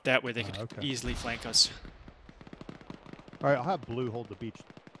they came up that way, they could easily flank us. All right, I'll have Blue hold the beach.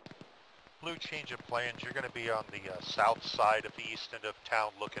 Blue, change of plans. You're going to be on the south side of the east end of town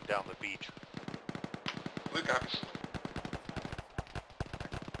looking down the beach. Blue copies.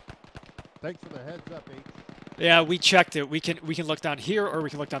 Thanks for the heads up, H. Yeah, we checked it. We can look down here or we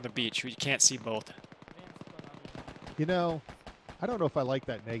can look down the beach. We can't see both. You know, I don't know if I like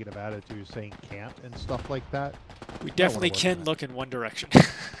that negative attitude saying can't and stuff like that. We definitely can look in one direction.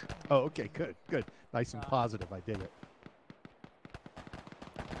 Oh, okay, good, good. Nice and positive, I dig it.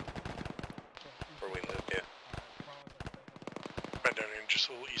 Where we live, yeah. Right down here, just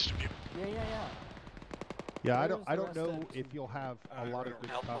a little east of you. Yeah. Yeah, I don't know if you'll have a lot of good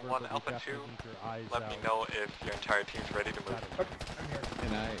cover, but we definitely need your eyes Let me know if your entire team's ready to move.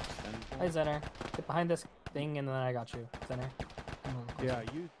 Hi, Zenner. Get behind this thing, and then I got you, Zenner. Yeah,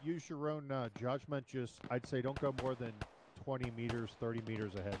 use your own judgment. Just, I'd say don't go more than 20 meters, 30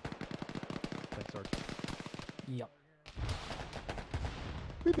 meters ahead. Thanks, Archie. Yep.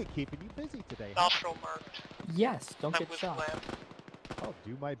 We've been keeping you busy today. Nostril marked. Yes, don't get shot. I'll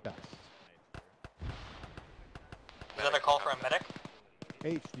do my best. Is that a call for a medic?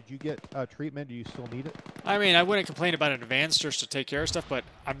 H, did you get treatment? Do you still need it? I mean, I wouldn't complain about an advance just to take care of stuff, but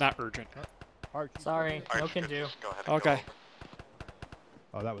I'm not urgent. Sorry, no can do. Go ahead Okay.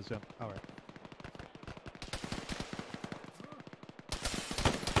 Oh, that was him. All right.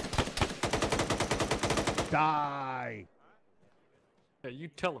 Die! Yeah, you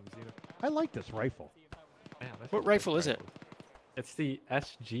tell him, Zeno. I like this rifle. Man, What rifle is it? It's the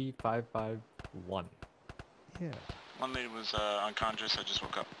SG551. Yeah. One lady was unconscious. I just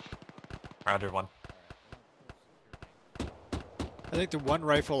woke up. Roger one. I think the one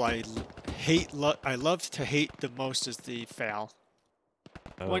rifle I love to hate the most is the FAL.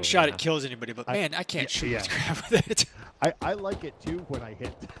 One shot it kills anybody, but man, I can't shoot this crap with it. I like it too when I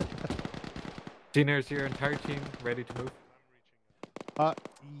hit. Gina, is your entire team ready to move?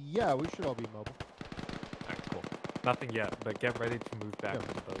 Yeah, we should all be mobile. Alright, cool. Nothing yet, but get ready to move back to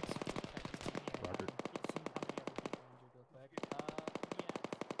the boats. Roger.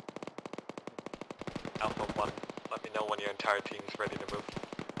 Alpha 1, let me know when your entire team's ready to move.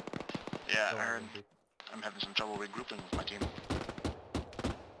 Yeah, I heard. I'm having some trouble regrouping with my team.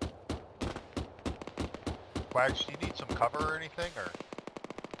 Wags, do you need some cover or anything, or?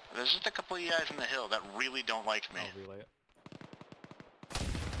 There's just a couple of guys in the hill that really don't like me. I'll relay it.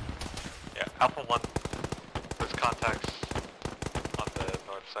 Yeah, Alpha 1, there's contacts on the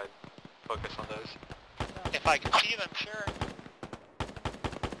north side. Focus on those. If I can see them, sure.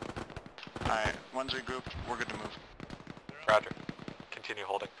 Alright, one's regrouped. We're good to move. Roger. Continue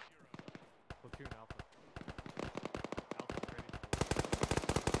holding. Platoon Alpha.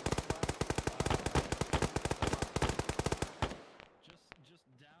 Just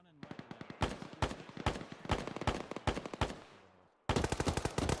down and right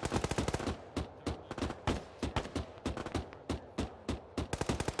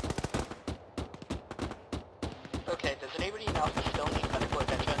Okay, does anybody in Alpha still need medical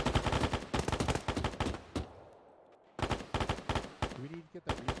attention? Do we need to get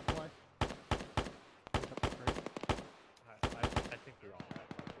that resupply? Pick up the crate? I think we all have.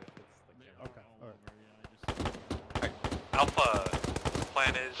 Okay, alright. Alpha, the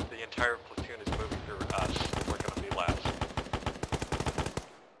plan is the entire platoon is moving through us. We're going to be last.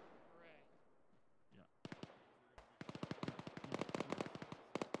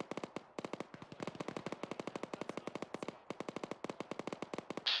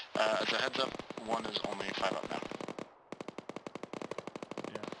 As a heads up, one is only 5 up now.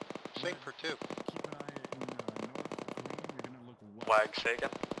 Yeah. Same for 2. Keep an eye in north green. You're gonna look west. Wag, say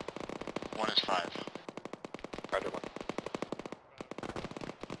again? One is 5. Roger one.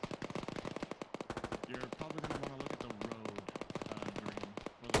 You're probably gonna want to look at the road, green.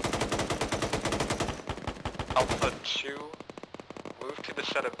 Alpha 2, move to the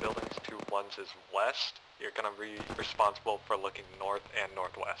set of buildings to ones is west. You're going to be responsible for looking north and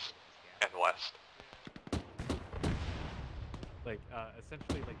northwest and west. Like,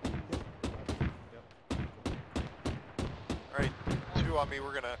 essentially, like... Alright, 2 on me.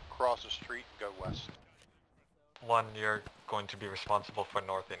 We're going to cross the street and go west. 1, you're going to be responsible for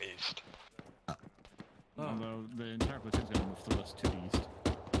north and east. Although the entire platoon's gonna move through us to the east.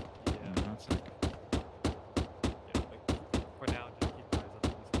 Yeah. That's like... Yeah, like, for now, just keep eyes on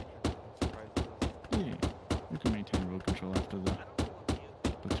these surprises. Yeah, we can maintain road control after the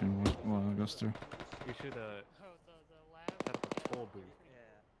platoon goes through. We should, set up a toll booth.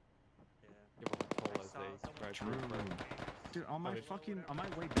 Give them a toll as True. Dude, on my way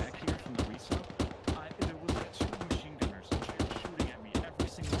back here from the resup, there was like 2 machine gunners shooting at me every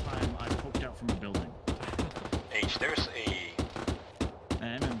single time I poked out from a building. H, there's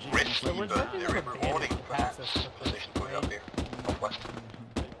An MMG. richly rewarding position going up here, northwest.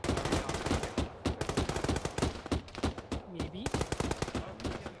 Maybe.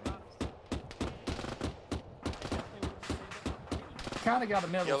 Kind of got a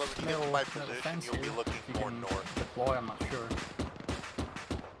middle, Yellow, if you get in my position, fence you'll be here. looking If you more can north. Deploy, I'm not sure.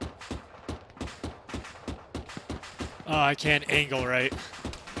 Oh, I can't angle right.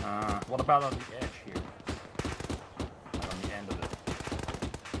 What about on the edge here? Like on the end of it?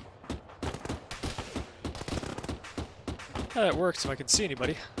 Yeah, that works if I can see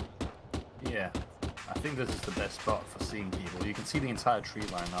anybody. Yeah, I think this is the best spot for seeing people. You can see the entire tree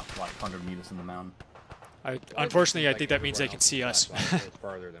line up like 100 meters in the mountain. Unfortunately, I think that means they can see us.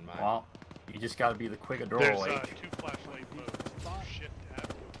 Farther than mine. Well, you just gotta be the quicker draw. There's 2 flashlight modes. Shift tab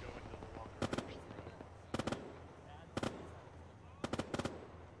will go into the longer range of the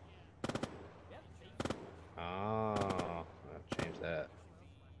road. Oh, I've changed that.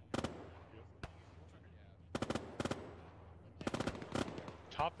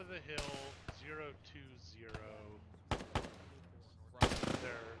 Top of the hill, 020.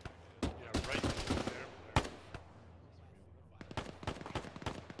 There, yeah, right there.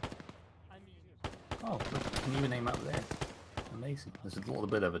 Oh, look, you can even aim up there. Amazing. There's a little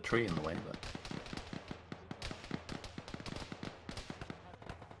bit of a tree in the way, but...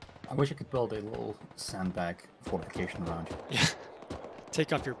 I wish I could build a little sandbag fortification around you. Yeah.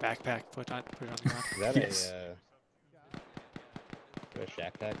 Take off your backpack, put it on the ground. Is that Yes. a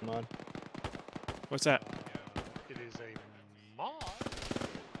ShackTac mod? What's that? It is a mod.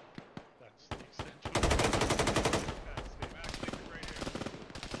 That's the extension.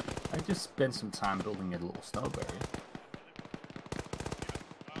 I just spent some time building a little snow barrier.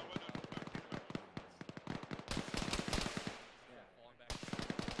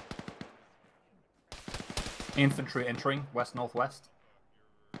 Infantry entering, west-northwest.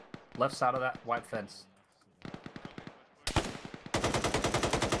 Left side of that white fence.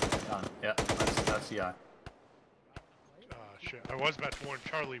 Done. Yeah, that's the eye. Shit. I was about to warn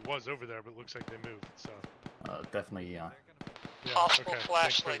Charlie was over there, but it looks like they moved, so... Definitely, Yeah, Possible okay.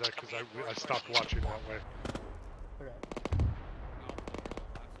 flashlights Thanks for that, because I stopped watching that way.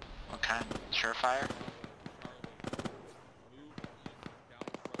 What kind? Surefire?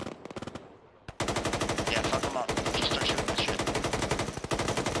 Yeah, fuck them up. Just start shooting this shit.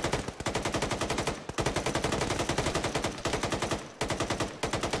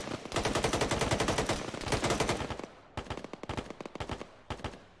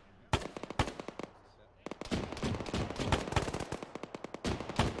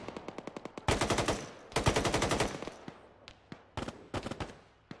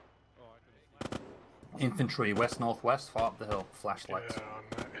 Infantry, west-northwest, far up the hill, flashlights. Yeah, on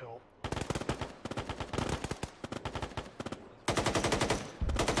that hill.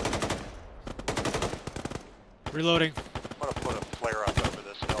 Reloading. I'm gonna put a flare up over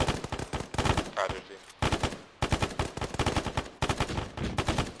this hill. Either team.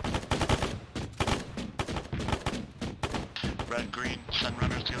 Red, green, send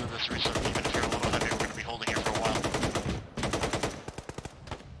runners to this reset. Even if you're a little heavy, we're gonna be holding here for a while.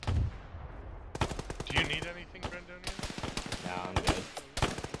 Do you need anything, Brendonian? No, I'm good.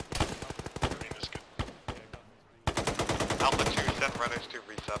 Green is good. Alpha 2, send runners to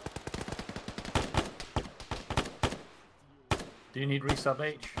resup. Do you need resub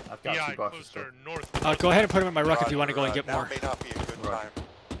H? I've got 2 boxes. closer north. Go ahead and put him in my ruck if you want to go and get Now more. may not be a good Right. time.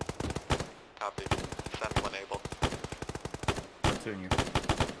 Copy. Send when able. Continue.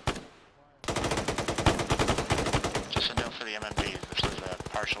 Just a note for the MMBs. This is a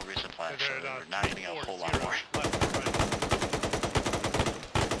partial resupply, so we're not getting a whole lot more.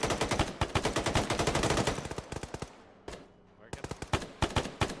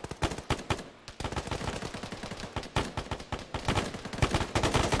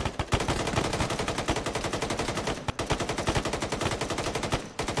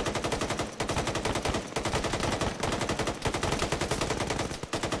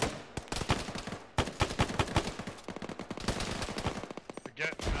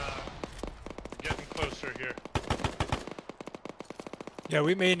 Getting closer here. Yeah,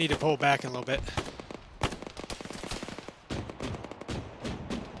 we may need to pull back a little bit.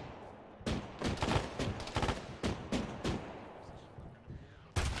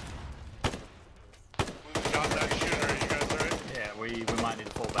 Got that shooter, you guys alright? Yeah, we might need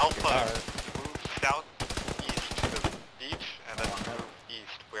to pull back. Alpha, move south east to the beach and then move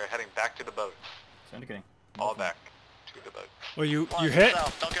east. We're heading back to the boats. indicating. All back to the boat. Well, you hit?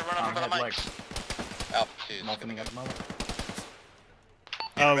 South. Don't get run over by the mics. Alpha 2 is Morphing at the moment.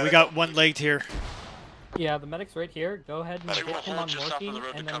 We got one legged here. Yeah, the medic's right here. Go ahead and Medic get will him hold on just off of morphine, the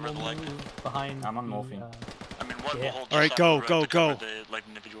road to and then cover we'll the leg. move behind. I'm on morphine. I mean, one will hold just All right, off go, of the road go, to cover go. the leg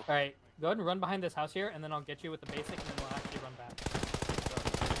individual. All right, go ahead and run behind this house here, and then I'll get you with the basic, and then we'll actually run back.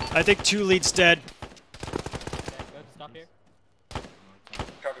 I think 2 leads dead. Okay, good. Stop here.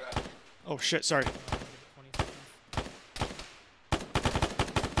 Copy that. Oh shit, sorry.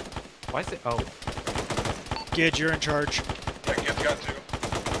 Why is it? Oh. Gidge, you're in charge. Yeah, Kid's got 2.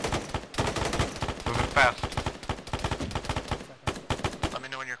 Moving fast. Let me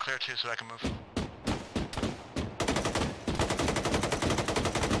know when you're clear too, so I can move.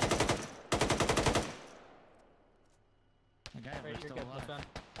 Right, you're good. Let's run.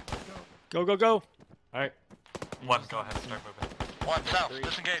 Go, go, go. Alright. One, go ahead, start moving. One, south,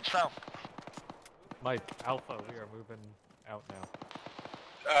 disengage, south. Mike, Alpha, we are moving out now.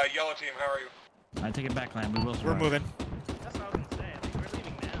 Yellow team, how are you? I take it back, Lamb. We will survive. We're moving. That's what I was gonna say. I think we're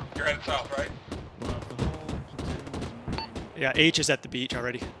leaving now. You're headed south, right? Well, the whole platoon Yeah, H is at the beach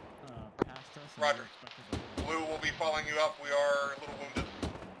already. past us. and Roger. we're expected to- Blue will be following you up. We are a little wounded.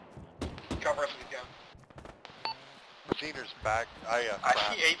 Cover us if you can. Zener's back. I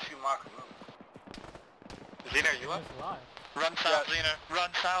see A2 Mach move. Zener, you up? Alive. Run south, Xena. Run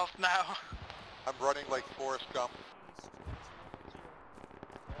south now. I'm running like Forrest Gump.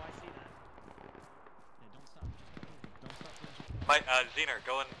 Mike, Zener,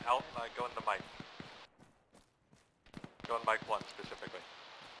 go in the mic. Go in mic 1 specifically.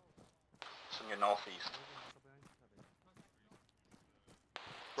 It's in your northeast.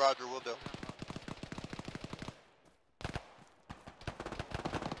 Roger, will do.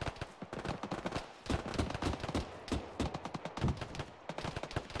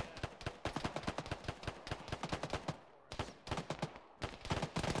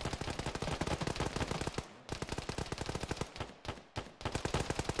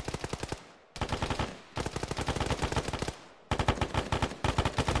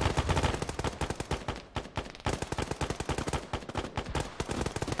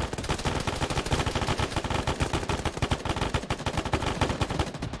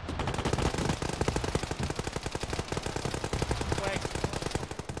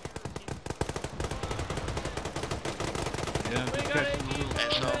 Hey,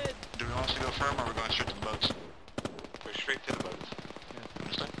 so, do we want us to go firm or we're going straight to the boats? We're straight to the boats.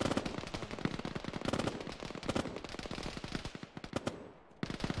 Understood?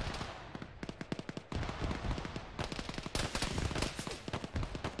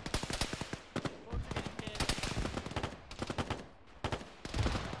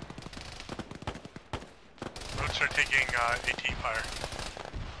 Boats are taking AT fire.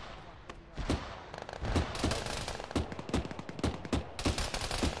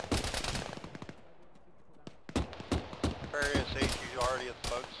 Various H, you already at the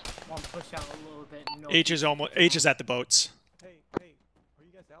boats? One push out a little bit. No. H is at the boats. Hey, are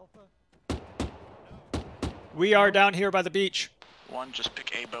you guys Alpha? We are down here by the beach. One, just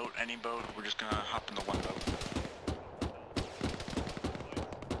pick a boat, any boat. We're just gonna hop in the one boat.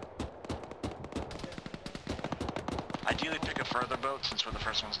 Ideally pick a further boat since we're the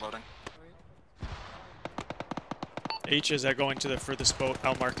first ones loading. H is going to the furthest boat.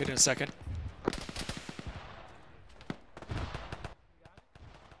 I'll mark it in a second.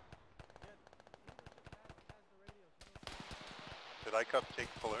 Did ICUP take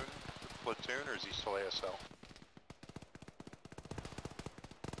platoon or is he still ASL?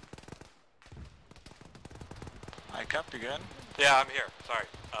 Hi, Cup, you good? Yeah, I'm here. Sorry.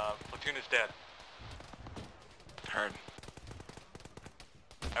 Platoon is dead. Heard.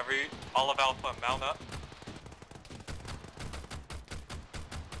 All of Alpha, mount up.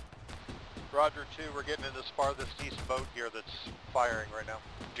 Roger 2, we're getting in this farthest east boat here that's firing right now.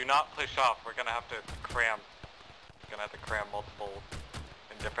 Do not push off. We're gonna have to cram. We're gonna have to cram multiple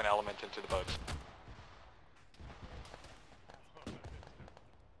and different elements into the boats.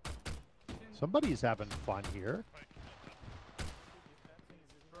 Somebody's having fun here.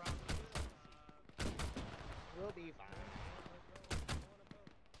 We'll be fine.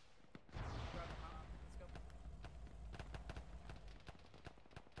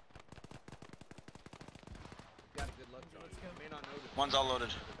 One's all loaded.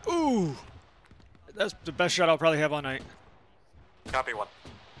 Ooh! That's the best shot I'll probably have all night. Copy 1.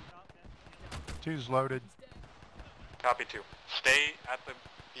 2's loaded. Copy 2. Stay at the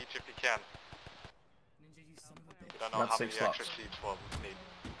beach if you can. We don't know That's how many 6 extra slots. seats we'll need.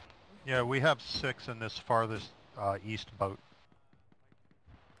 Yeah, we have 6 in this farthest east boat.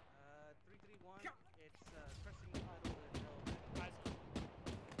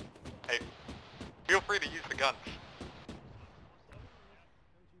 free to use the guns.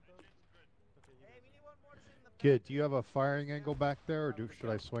 Kid, do you have a firing angle back there, or should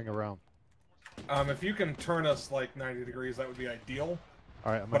I swing around? If you can turn us like 90 degrees, that would be ideal.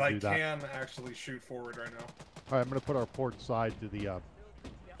 All right, I'm gonna do that. But I can actually shoot forward right now. All right, I'm gonna put our port side to the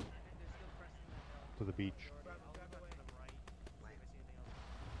beach.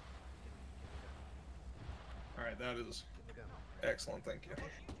 All right, that is excellent. Thank you.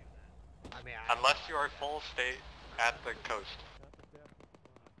 Unless you are full state at the coast.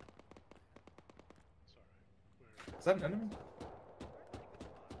 Is that an enemy?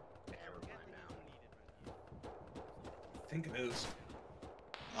 I think it is.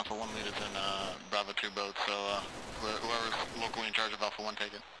 Alpha 1 lead is in Bravo 2 boat, so whoever's locally in charge of Alpha 1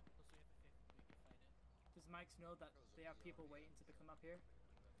 take it. Does Mike's know that they have people waiting to come up here?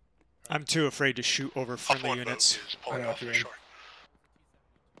 I'm too afraid to shoot over friendly units. I know what you mean.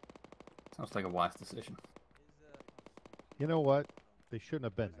 Sounds like a wise decision. You know what? They shouldn't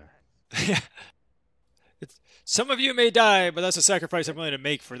have been there. Yeah. Some of you may die, but that's a sacrifice I'm willing to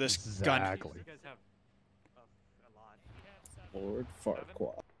make for this gun. Exactly. Lord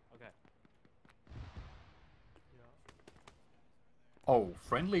Farquaad. Okay. Oh,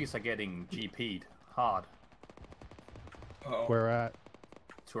 friendlies are getting GP'd hard. Uh-oh. Where at?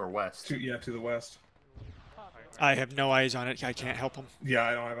 To our west. To the west. I have no eyes on it. I can't help them. Yeah,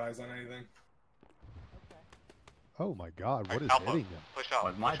 I don't have eyes on anything. Oh my God, what is Alpha, hitting them? push out.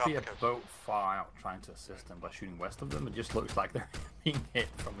 Well, it might push be a off the coast. boat far out trying to assist them by shooting west of them. It just looks like they're being hit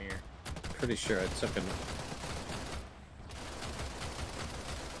from here. Pretty sure I took an.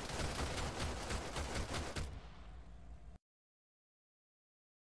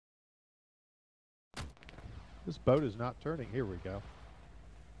 This boat is not turning. Here we go.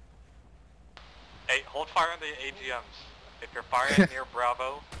 Hey, hold fire on the AGMs. If you're firing near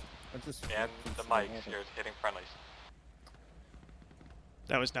Bravo and the mics, you're hitting friendlies.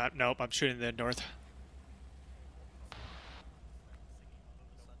 That was not. Nope, I'm shooting the north.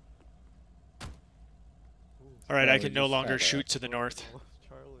 Alright, I can no longer shoot to the north.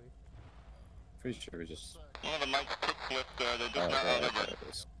 Pretty sure we just. One of the mics quick flipped, they just not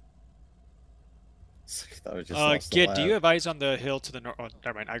That was just Gid, do you have eyes on the hill to the north? Oh,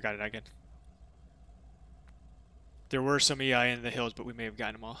 never mind, I got it again. There were some EI in the hills, but we may have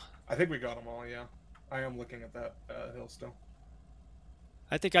gotten them all. I think we got them all, yeah. I am looking at that hill still.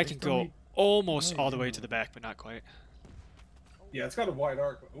 I think I can go almost all the way to the back, but not quite. Yeah, it's got a wide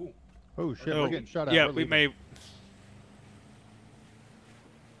arc. But, ooh. Oh shit, we're getting shot at. Yeah, we're we leaving. may.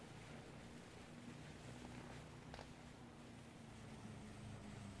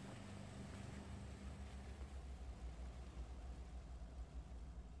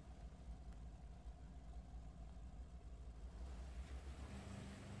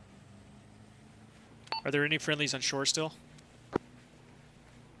 Are there any friendlies on shore still?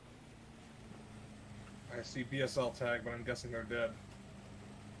 I see BSL tag, but I'm guessing they're dead.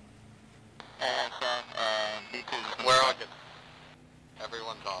 Where are you?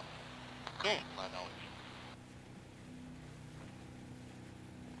 Everyone's off. My knowledge.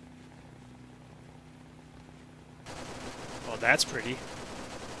 Well, that's pretty.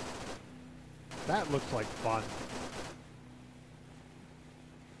 That looks like fun.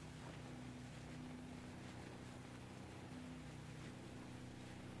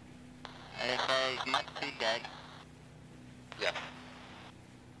 Yeah.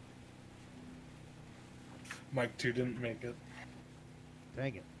 Mike 2 didn't make it.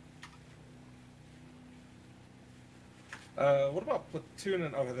 Dang it. What about platoon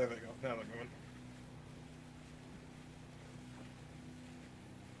and... Oh, there they go. Now they're moving.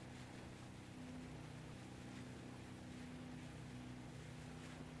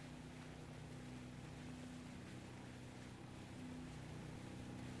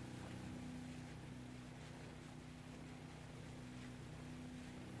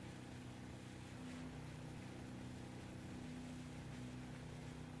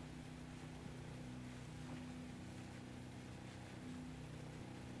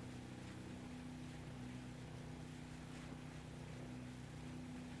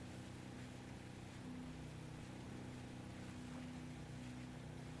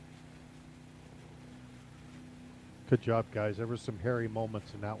 Good job, guys. There were some hairy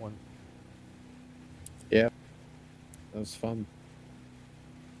moments in that one. Yeah, that was fun.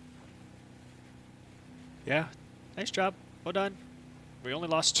 Yeah, nice job. Well done. We only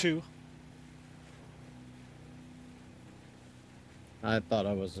lost 2. I thought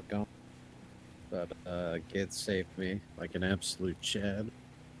I was gone, but Gid saved me like an absolute chad.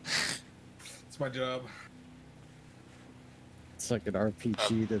 It's my job. just like an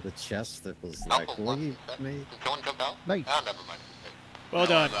RPG to the chest that was like, leave me. No one jump out? Nice. Ah, never mind. Well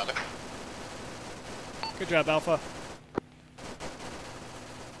done. Good job, Alpha.